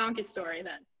tell the donkey story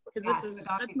then, because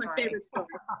that's my favorite story.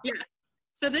 Yeah.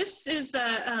 So this is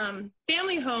a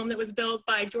family home that was built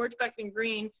by George Beckman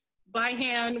Green by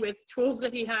hand with tools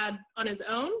that he had on his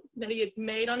own, that he had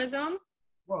made on his own.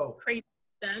 Whoa. Crazy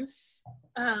then.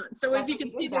 So as you can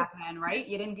see back then, right?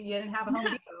 You didn't have a Home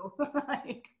Depot.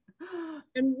 Like...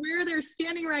 And where they're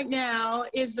standing right now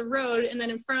is the road, and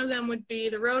then in front of them would be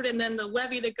the road and then the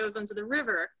levee that goes onto the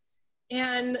river.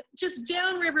 And just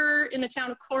downriver in the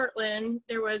town of Cortland,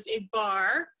 there was a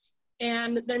bar,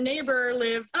 and their neighbor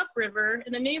lived upriver,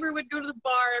 and the neighbor would go to the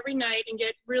bar every night and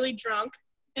get really drunk.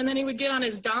 And then he would get on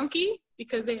his donkey,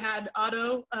 because they had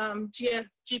auto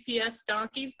GPS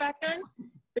donkeys back then.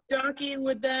 The donkey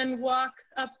would then walk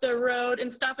up the road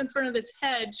and stop in front of this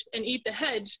hedge and eat the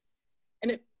hedge.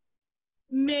 And it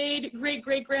made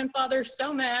great-great-grandfather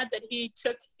so mad that he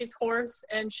took his horse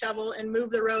and shovel and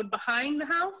moved the road behind the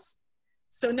house.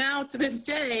 So now to this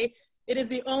day, it is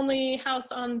the only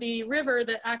house on the river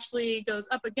that actually goes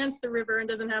up against the river and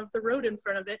doesn't have the road in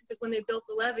front of it, because when they built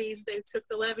the levees, they took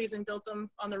the levees and built them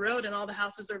on the road, and all the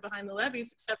houses are behind the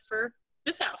levees except for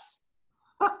this house.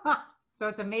 So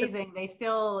it's amazing. They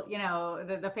still, you know,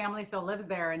 the family still lives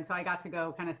there. And so I got to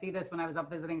go kind of see this when I was up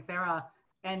visiting Sarah.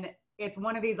 And it's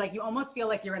one of these, like, you almost feel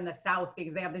like you're in the South,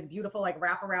 because they have this beautiful, like,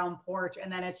 wraparound porch.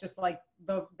 And then it's just like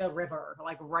the river,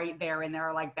 like right there in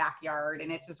their like backyard.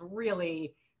 And it's just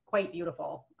really quite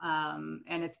beautiful.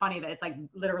 And it's funny that it's like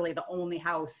literally the only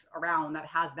house around that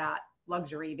has that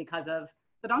luxury because of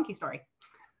the donkey story.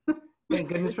 Thank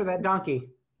goodness for that donkey.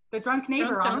 The drunk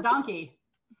neighbor on the donkey.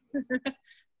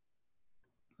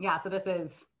 Yeah, so this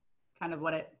is kind of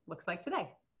what it looks like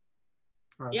today.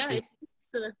 Right. Yeah,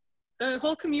 the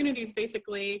whole community is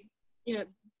basically, you know,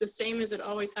 the same as it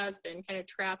always has been, kind of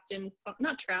trapped in,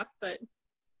 not trapped, but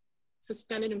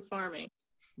suspended in farming.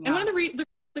 Yeah. And one of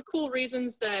the cool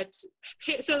reasons that,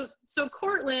 so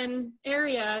Cortland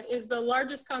area is the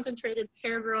largest concentrated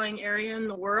pear growing area in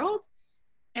the world.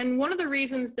 And one of the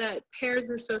reasons that pears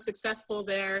were so successful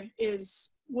there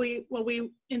is we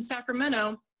in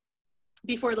Sacramento,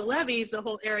 before the levees, the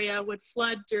whole area would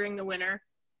flood during the winter.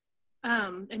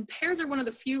 And pears are one of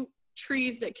the few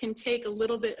trees that can take a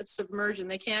little bit of submersion.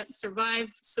 They can't survive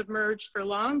submerged for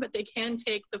long, but they can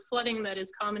take the flooding that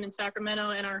is common in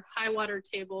Sacramento and our high water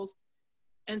tables.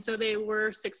 And so they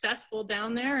were successful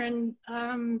down there, and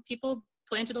people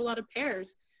planted a lot of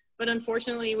pears. But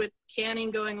unfortunately, with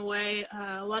canning going away,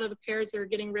 a lot of the pears are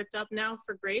getting ripped up now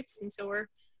for grapes. And so we're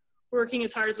working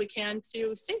as hard as we can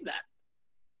to save that.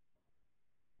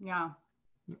 Yeah.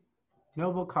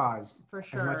 Noble cause. For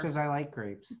sure. As much as I like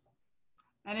grapes.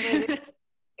 And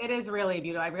it is really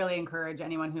beautiful. I really encourage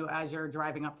anyone who, as you're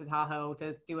driving up to Tahoe,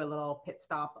 to do a little pit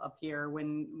stop up here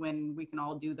when we can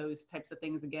all do those types of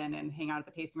things again and hang out at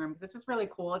the tasting room, because it's just really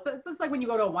cool. It's just like when you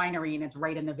go to a winery and it's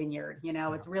right in the vineyard, you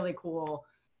know, it's really cool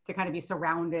to kind of be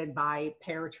surrounded by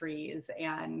pear trees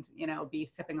and, you know, be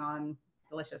sipping on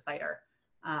delicious cider.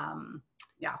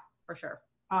 Yeah, for sure.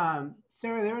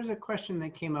 Sarah, there was a question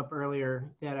that came up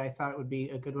earlier that I thought would be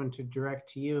a good one to direct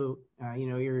to you. You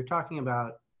know, you're talking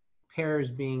about pears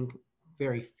being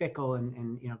very fickle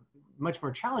and you know, much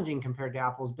more challenging compared to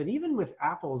apples. But even with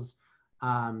apples,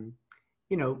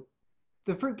 you know,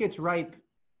 the fruit gets ripe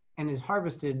and is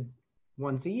harvested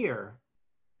once a year.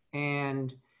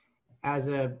 And as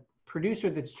a producer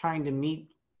that's trying to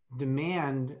meet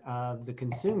demand of the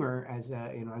consumer, as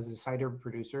a, you know, as a cider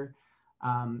producer,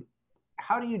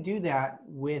 how do you do that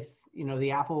with, you know,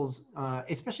 the apples,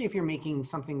 especially if you're making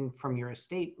something from your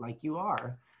estate like you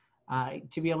are,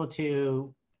 to be able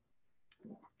to,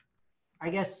 I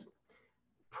guess,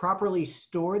 properly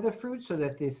store the fruit so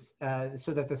that this,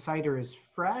 so that the cider is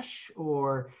fresh,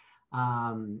 or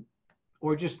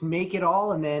just make it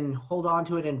all and then hold on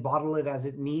to it and bottle it as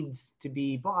it needs to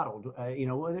be bottled? You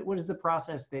know, what is the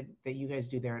process that you guys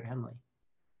do there at Hemly?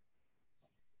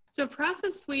 So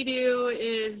process we do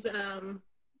is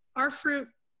our fruit,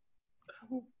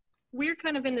 we're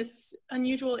kind of in this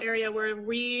unusual area where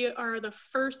we are the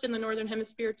first in the Northern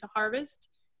Hemisphere to harvest.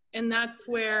 And that's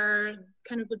where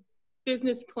kind of the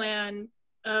business plan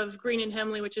of Green and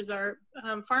Hemly, which is our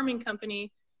farming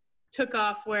company, took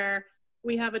off, where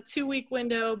we have a 2-week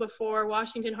window before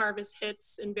Washington harvest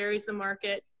hits and buries the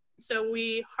market. So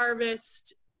we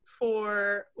harvest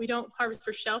we don't harvest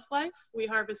for shelf life. We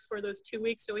harvest for those 2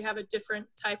 weeks. So we have a different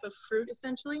type of fruit,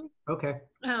 essentially. Okay.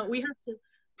 We have to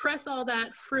press all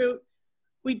that fruit.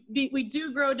 We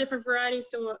do grow different varieties.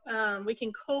 So we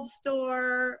can cold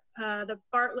store the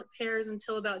Bartlett pears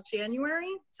until about January.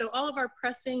 So all of our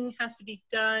pressing has to be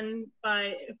done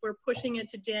by, if we're pushing it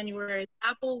to January.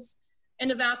 Apples, end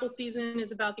of apple season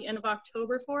is about the end of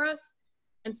October for us.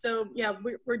 And so, yeah,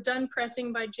 we're done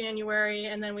pressing by January,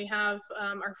 and then we have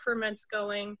our ferments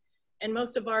going, and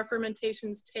most of our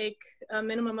fermentations take a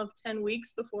minimum of 10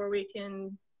 weeks before we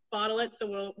can bottle it.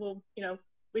 So we'll you know,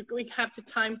 we have to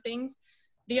time things.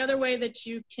 The other way that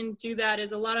you can do that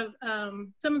is a lot of,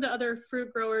 some of the other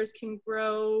fruit growers can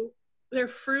grow their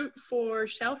fruit for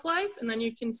shelf life, and then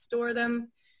you can store them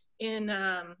in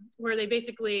where they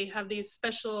basically have these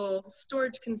special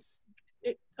storage,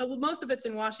 most of it's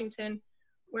in Washington,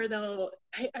 where they'll,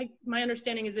 my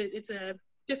understanding is it's a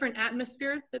different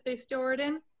atmosphere that they store it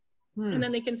in. And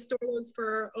then they can store those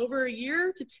for over a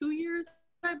year to 2 years,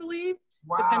 I believe,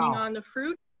 depending on the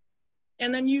fruit.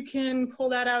 And then you can pull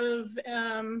that out of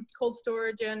cold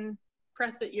storage and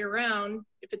press it year round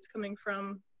if it's coming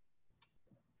from,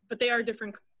 but they are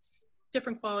different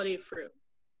quality of fruit.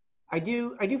 I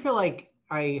do feel like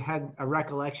I had a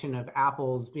recollection of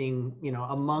apples being, you know,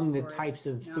 among the types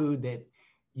of food that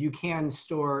you can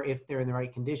store if they're in the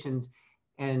right conditions.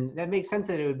 And that makes sense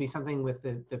that it would be something with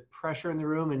the pressure in the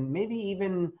room, and maybe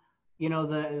even, you know,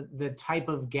 the type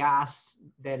of gas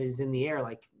that is in the air,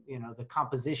 like, you know, the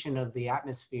composition of the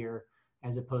atmosphere,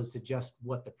 as opposed to just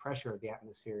what the pressure of the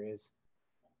atmosphere is.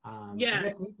 Yeah.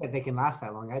 That's neat that they can last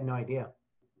that long. I had no idea.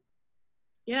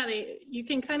 Yeah, you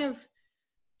can kind of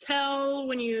tell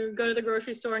when you go to the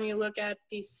grocery store and you look at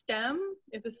the stem.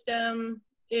 If the stem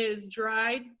is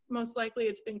dried, most likely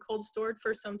it's been cold stored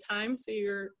for some time, so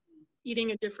you're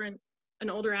eating an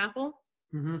older apple.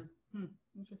 Mm-hmm.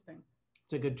 Interesting.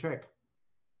 It's a good trick.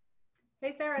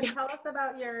 Hey Sarah, tell us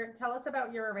about your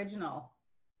original.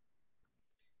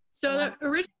 So the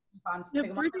original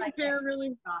pear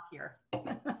really not here.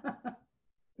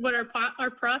 What our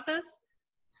process?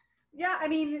 Yeah, I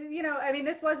mean, you know,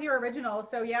 this was your original,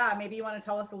 so yeah, maybe you want to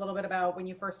tell us a little bit about when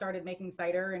you first started making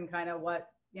cider and kind of what,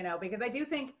 you know, because I do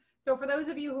think, so for those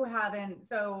of you who haven't,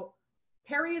 so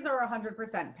Perry's are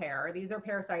 100% pear. These are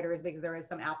pear ciders because there is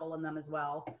some apple in them as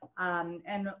well.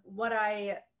 And what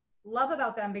I love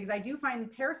about them, because I do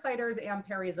find pear ciders and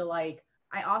Perry's alike,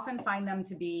 I often find them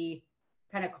to be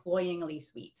kind of cloyingly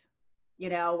sweet. you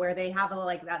know, where they have a,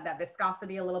 like that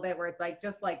viscosity a little bit, where it's like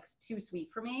just like too sweet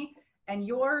for me. And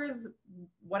yours,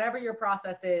 whatever your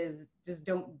process is, just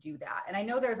don't do that. And I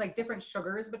know there's like different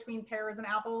sugars between pears and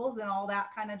apples and all that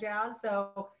kind of jazz.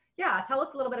 So yeah, tell us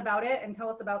a little bit about it, and tell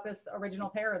us about this original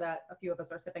pear that a few of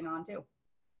us are sipping on too.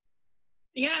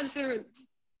 Yeah, so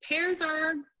pears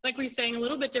are, like we were saying, a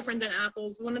little bit different than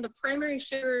apples. One of the primary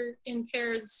sugar in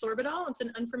pears is sorbitol. It's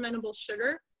an unfermentable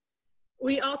sugar.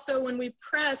 We also, when we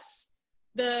press,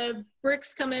 the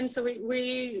bricks come in, so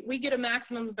we get a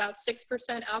maximum of about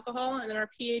 6% alcohol, and then our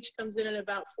pH comes in at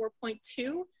about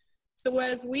 4.2. So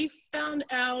as we found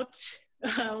out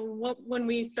when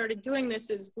we started doing this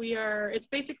is it's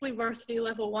basically varsity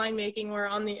level winemaking. We're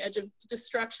on the edge of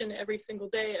destruction every single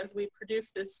day as we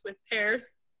produce this with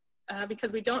pears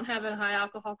because we don't have a high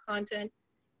alcohol content,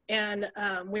 and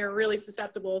we're really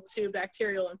susceptible to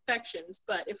bacterial infections.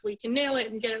 But if we can nail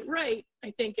it and get it right,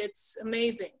 I think it's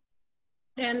amazing.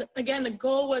 And again, the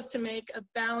goal was to make a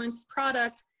balanced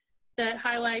product that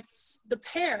highlights the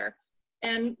pear,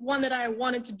 and one that I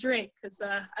wanted to drink because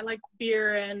I like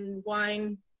beer and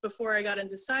wine before I got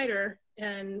into cider,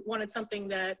 and wanted something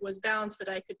that was balanced that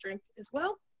I could drink as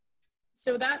well.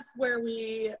 So that's where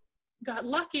we got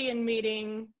lucky in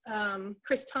meeting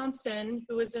Chris Thompson,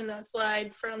 who was in that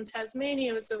slide from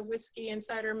Tasmania. It was a whiskey and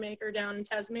cider maker down in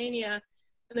Tasmania.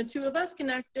 And the two of us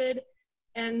connected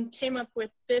and came up with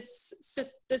this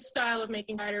style of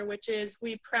making cider, which is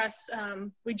we press,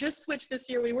 we just switched this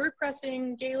year. We were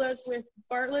pressing galas with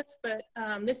Bartlett's, but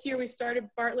this year we started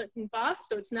Bartlett and Boss,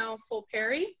 so it's now full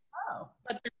perry. Oh.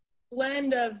 But the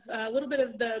blend of a little bit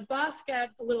of the Boss got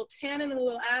a little tannin and a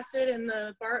little acid, and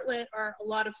the Bartlett are a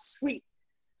lot of sweet.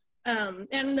 And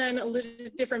then a little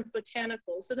different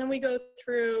botanicals. So then we go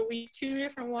through, we use 2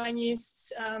 different wine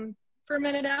yeasts,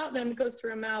 ferment it out, then it goes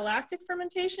through a malolactic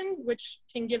fermentation, which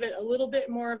can give it a little bit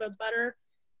more of a butter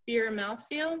beer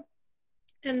mouthfeel.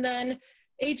 And then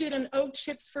age it in oak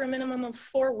chips for a minimum of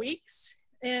 4 weeks.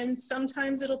 And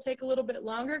sometimes it'll take a little bit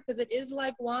longer because it is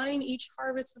like wine. Each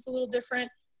harvest is a little different.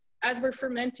 As we're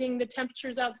fermenting, the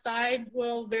temperatures outside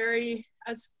will vary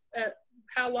as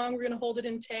how long we're going to hold it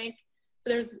in tank. So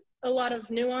there's a lot of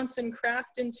nuance and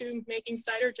craft into making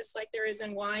cider, just like there is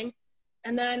in wine.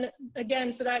 And then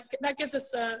again, so that gives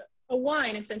us a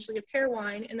wine, essentially a pear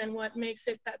wine. And then what makes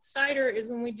it that cider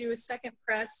is when we do a second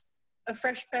press, a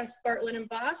fresh press Bartlett and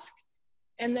Bosc,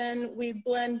 and then we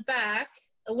blend back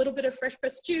a little bit of fresh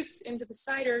pressed juice into the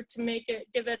cider to make it,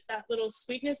 give it that little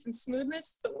sweetness and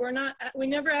smoothness. But we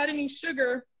never add any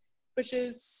sugar,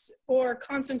 or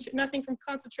concentrate, nothing from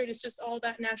concentrate. It's just all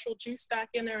that natural juice back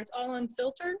in there. It's all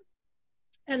unfiltered.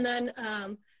 And then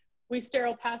we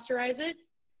sterile pasteurize it,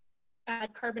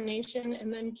 add carbonation,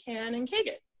 and then can and keg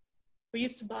it. We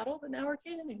used to bottle, but now we're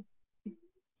canning.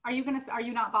 Are you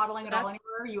not bottling at all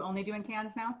anymore? Are you only doing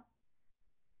cans now?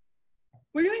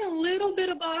 We're doing a little bit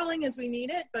of bottling as we need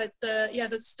it, but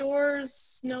the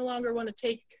stores no longer want to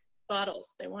take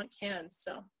bottles. They want cans,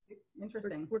 so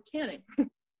interesting. We're canning.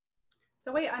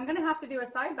 So wait, I'm gonna have to do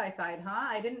a side-by-side, huh?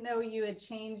 I didn't know you had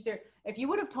changed if you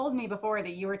would have told me before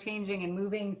that you were changing and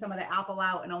moving some of the apple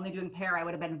out and only doing pear, I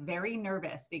would have been very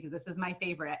nervous because this is my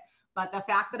favorite. But the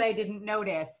fact that I didn't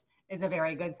notice is a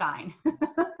very good sign.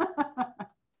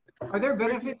 Are there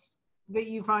benefits that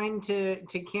you find to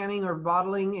canning or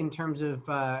bottling in terms of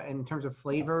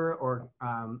flavor or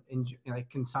like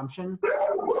consumption?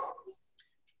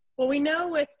 Well, we know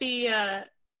with the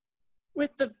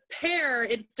pear,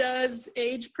 it does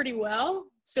age pretty well.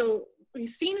 So we've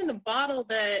seen in the bottle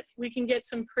that we can get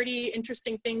some pretty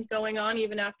interesting things going on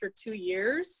even after 2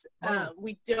 years. Wow.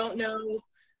 We don't know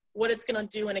what it's going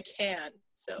to do in a can.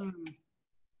 So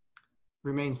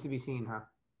remains to be seen, huh?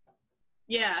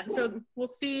 Yeah, so we'll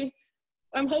see.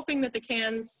 I'm hoping that the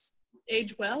cans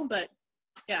age well, but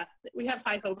yeah, we have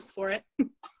high hopes for it.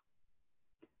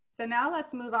 So now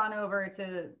let's move on over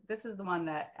to, this is the one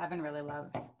that Evan really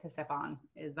loves to sip on,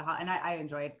 is the hot, and I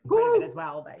enjoy it quite a bit as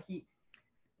well, but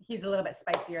he's a little bit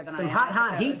spicier than I am. Some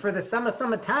hot heat for the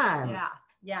summertime.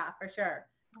 Yeah, for sure.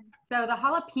 So the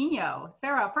jalapeno.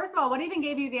 Sarah, first of all, what even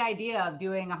gave you the idea of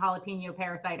doing a jalapeno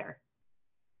pear cider?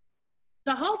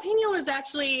 The jalapeno is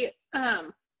actually,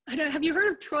 have you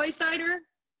heard of Troy Cider?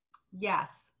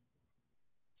 Yes.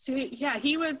 So yeah,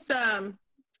 he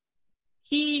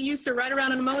used to ride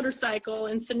around on a motorcycle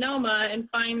in Sonoma and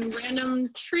find random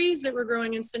trees that were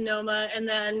growing in Sonoma and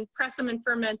then press them and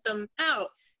ferment them out.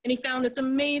 And he found this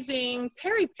amazing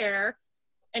peri pear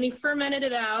and he fermented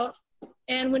it out.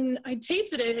 And when I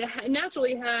tasted it, it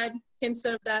naturally had hints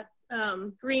of that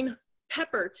green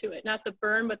pepper to it, not the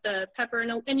burn, but the pepper.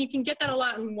 And you can get that a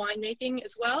lot in winemaking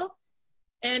as well.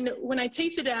 And when I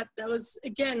tasted that, that was,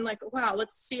 again, like, wow,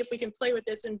 let's see if we can play with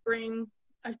this and bring,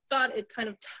 I thought it kind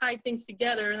of tied things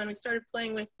together. And then we started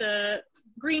playing with the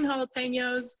green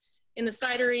jalapenos in the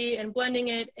cidery and blending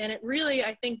it. And it really,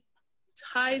 I think,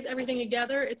 ties everything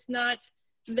together. It's not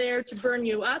there to burn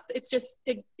you up. It's just,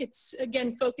 it's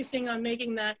again, focusing on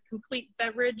making that complete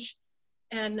beverage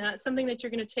and something that you're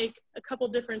going to take a couple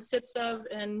different sips of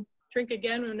and drink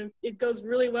again. And it goes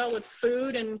really well with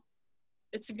food, and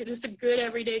it's just a good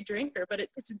everyday drinker, but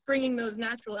it's bringing those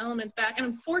natural elements back. And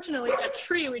unfortunately, that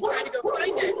tree, we tried to go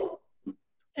find it,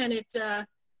 and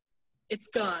it's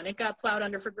gone. It got plowed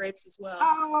under for grapes as well.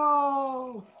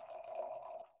 Oh!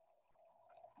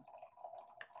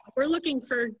 We're looking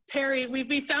for Perry.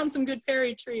 We found some good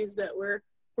Perry trees that we're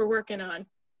working on.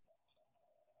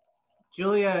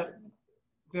 Julia,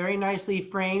 very nicely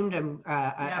framed, and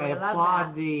I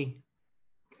applaud the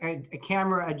a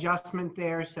camera adjustment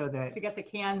there so that to get the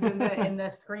cans in the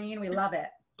screen. We love it.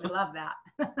 We love that.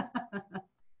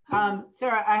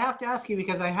 Sarah, I have to ask you,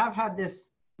 because I have had this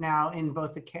now in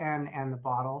both the can and the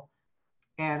bottle,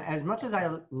 and as much as I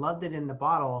loved it in the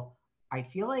bottle, I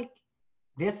feel like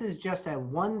this is just a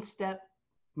one step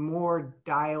more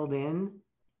dialed in.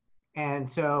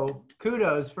 And so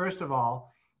kudos, first of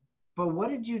all. But what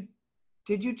did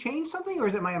you change something, or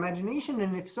is it my imagination?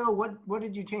 And if so, what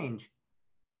did you change?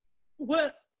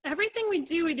 What everything we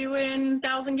do in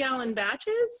 1,000-gallon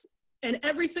batches, and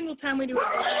every single time we do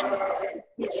a blend,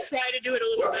 we try to do it a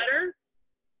little better.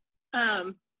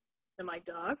 Than my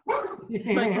dog. But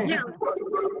yeah,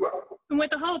 and with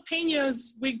the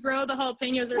jalapenos, we grow the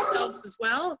jalapenos ourselves as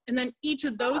well, and then each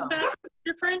of those batches is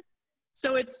different.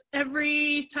 So it's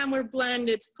every time we're blend,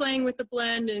 it's playing with the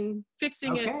blend and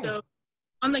fixing it. So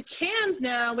on the cans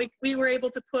now, we were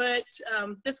able to put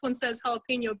this one says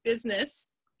jalapeno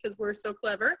business, because we're so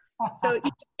clever. So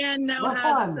each can now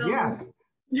has its own.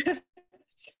 Yes.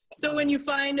 So when you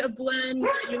find a blend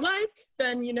that you like,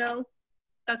 then you know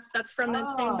that's from that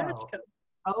same batch code.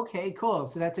 Okay, cool.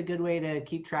 So that's a good way to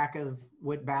keep track of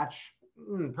what batch.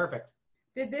 Perfect.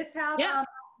 Did this have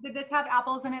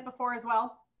apples in it before as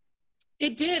well?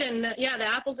 It did, and the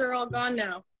apples are all gone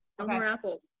now. No more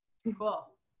apples. Cool.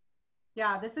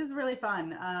 Yeah, this is really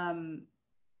fun.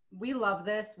 We love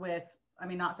this with, I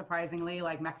mean, not surprisingly,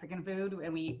 like Mexican food,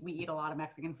 and we eat a lot of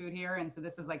Mexican food here, and so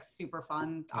this is like super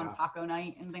fun on taco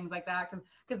night and things like that,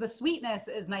 because the sweetness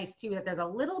is nice too, that there's a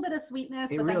little bit of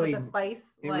sweetness, but then with the spice.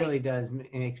 It really does.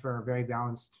 It makes for a very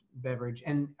balanced beverage.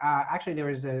 And actually, there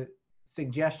was a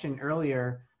suggestion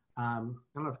earlier. I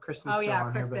don't know if Kristen's still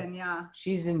on Kristen, here, but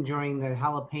she's enjoying the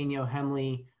jalapeno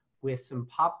Hemly with some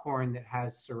popcorn that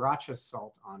has sriracha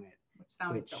salt on it. Which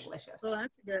sounds delicious. Well,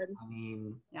 that's good. I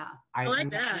mean, yeah, I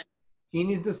like that. He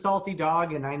needs the salty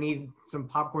dog, and I need some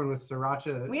popcorn with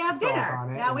sriracha. We have salt dinner.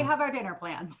 on it, Yeah, we have our dinner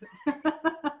plans.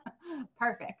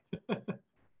 Perfect.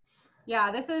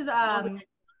 Yeah, this is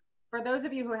for those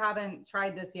of you who haven't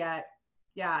tried this yet.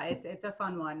 Yeah, it's a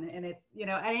fun one, and it's, you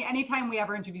know, anytime we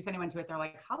ever introduce anyone to it, they're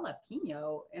like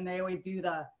jalapeno, and they always do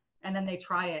and then they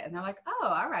try it, and they're like, oh,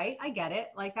 all right, I get it.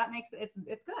 Like that makes it's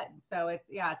good. So it's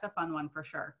a fun one for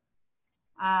sure.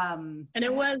 And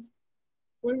it was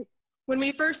when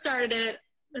we first started it,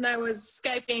 and I was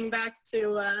Skyping back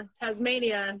to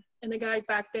Tasmania, and the guys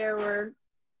back there were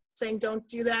saying, don't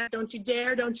do that, don't you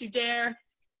dare, don't you dare.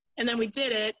 And then we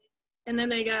did it, and then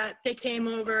they came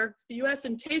over to the US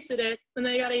and tasted it, and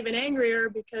they got even angrier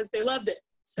because they loved it.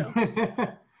 So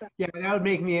yeah, that would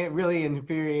make me really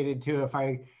infuriated too if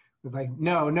I was like,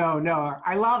 no,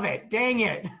 I love it, dang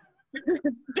it.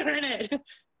 Darn it.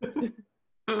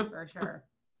 For sure.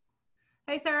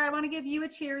 Hey, Sarah, I want to give you a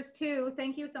cheers too.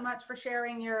 Thank you so much for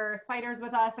sharing your ciders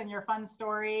with us and your fun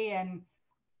story, and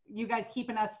you guys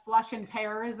keeping us flush in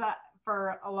pairs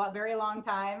for a very long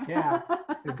time. Yeah,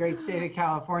 the great state of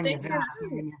California. Thanks for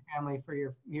you and your family for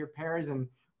your pears, and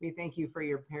we thank you for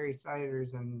your Perry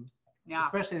ciders, and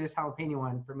especially this jalapeno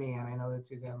one for me, and I know that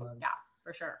Suzanne loves. Yeah,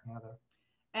 for sure.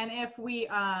 And if we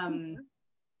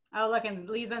oh, look, and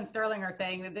Lisa and Sterling are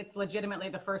saying that it's legitimately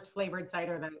the first flavored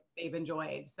cider that they've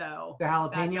enjoyed. So the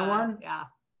jalapeno one? Yeah,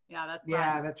 that's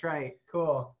fun. That's right.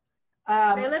 Cool.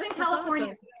 They live in California.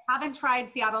 Awesome. They haven't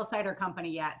tried Seattle Cider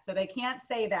Company yet, so they can't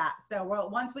say that. So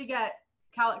once we get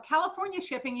California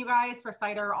shipping, you guys, for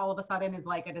cider, all of a sudden is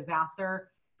like a disaster.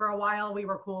 For a while, we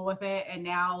were cool with it, and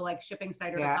now like shipping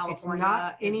cider to California. It's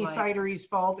not any cidery's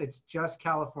fault. It's just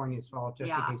California's fault,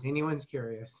 just in case anyone's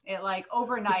curious. It like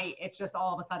overnight, it's just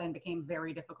all of a sudden became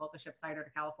very difficult to ship cider to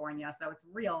California. So it's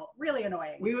really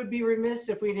annoying. We would be remiss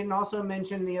if we didn't also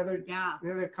mention the other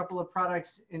couple of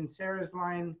products in Sarah's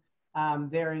line.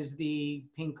 There is the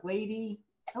Pink Lady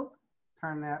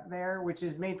turn that there, which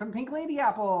is made from pink lady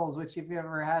apples, which if you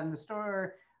ever had in the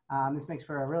store, this makes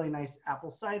for a really nice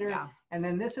apple cider. Yeah. And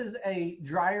then this is a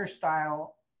drier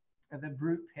style of the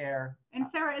brut pear. And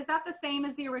Sarah, is that the same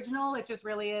as the original? It just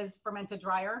really is fermented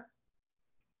drier?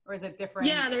 Or is it different?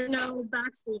 Yeah, there's no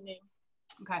back sweetening.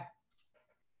 Okay.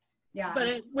 Yeah.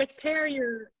 But with pear,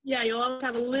 you'll always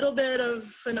have a little bit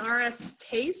of an RS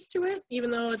taste to it, even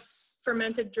though it's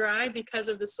fermented dry because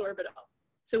of the sorbitol.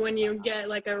 So when you get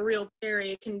like a real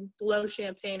perry, it can blow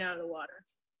champagne out of the water.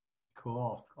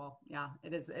 Cool. Cool. Yeah,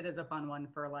 it is a fun one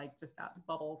for like just that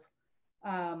bubbles.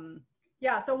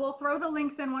 Yeah, so we'll throw the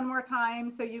links in one more time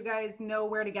so you guys know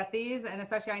where to get these. And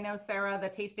especially I know, Sarah, the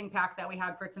tasting pack that we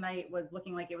had for tonight was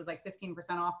looking like it was like 15%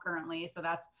 off currently. So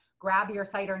that's grab your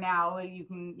cider now. You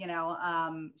can,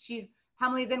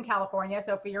 Hemly's in California.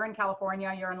 So if you're in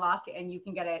California, you're in luck and you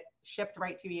can get it shipped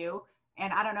right to you.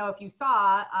 And I don't know if you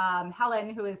saw,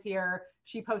 Helen, who is here,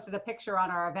 she posted a picture on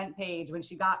our event page when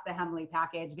she got the Hemly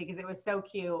package because it was so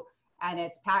cute. And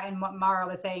it's and Mara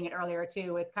was saying it earlier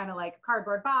too. It's kind of like a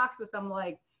cardboard box with some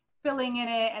like filling in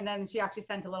it. And then she actually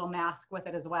sent a little mask with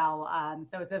it as well.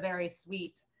 So it's a very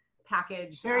sweet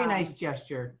package. Very nice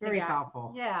gesture. Very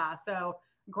thoughtful. Yeah. So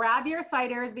grab your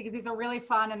ciders because these are really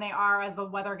fun and they are, as the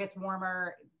weather gets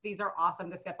warmer, these are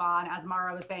awesome to sip on. As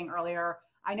Mara was saying earlier,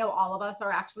 I know all of us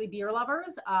are actually beer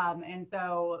lovers.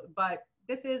 But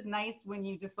this is nice when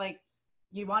you just like,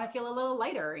 you want to feel a little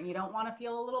lighter and you don't want to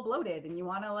feel a little bloated and you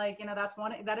want to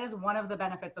that is one of the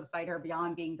benefits of cider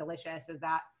beyond being delicious is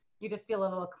that you just feel a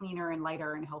little cleaner and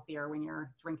lighter and healthier when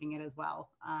you're drinking it as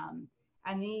well.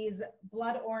 And these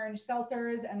blood orange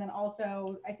seltzers, and then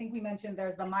also I think we mentioned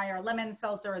there's the Meyer lemon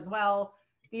seltzer as well.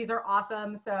 These are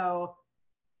awesome. So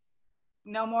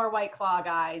no more White Claw,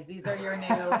 guys. These are your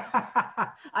new,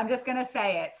 I'm just going to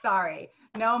say it. Sorry.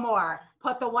 No more.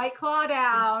 Put the White Claw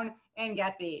down and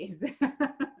get these.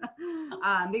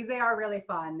 They are really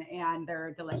fun and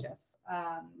they're delicious.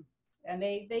 And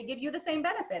they give you the same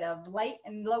benefit of light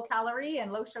and low calorie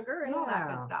and low sugar and all that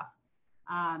good stuff.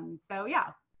 So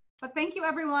yeah. But thank you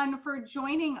everyone for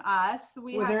joining us.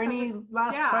 Were there any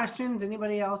last questions?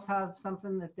 Anybody else have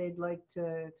something that they'd like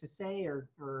to say or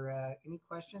any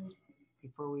questions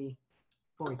before we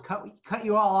cut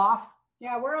you all off?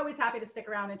 Yeah, we're always happy to stick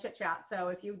around and chit chat. So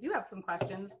if you do have some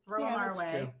questions, throw them our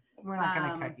way. True. We're not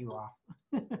going to cut you off.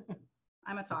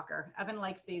 I'm a talker. Evan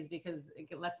likes these because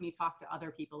it lets me talk to other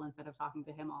people instead of talking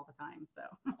to him all the time. So.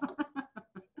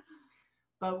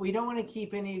 But we don't want to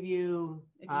keep any of you.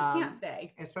 If you can't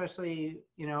stay. Especially,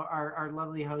 our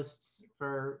lovely hosts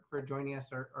for joining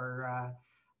us or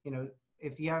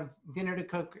if you have dinner to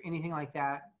cook, anything like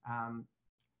that.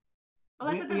 Well,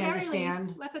 let's at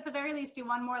the very least do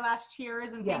one more last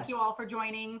cheers and thank you all for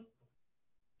joining.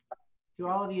 To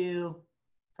all of you,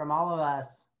 from all of us.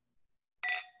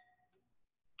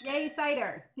 Yay,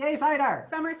 cider. Yay, cider.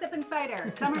 Summer sippin'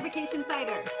 cider. Summer vacation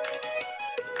cider.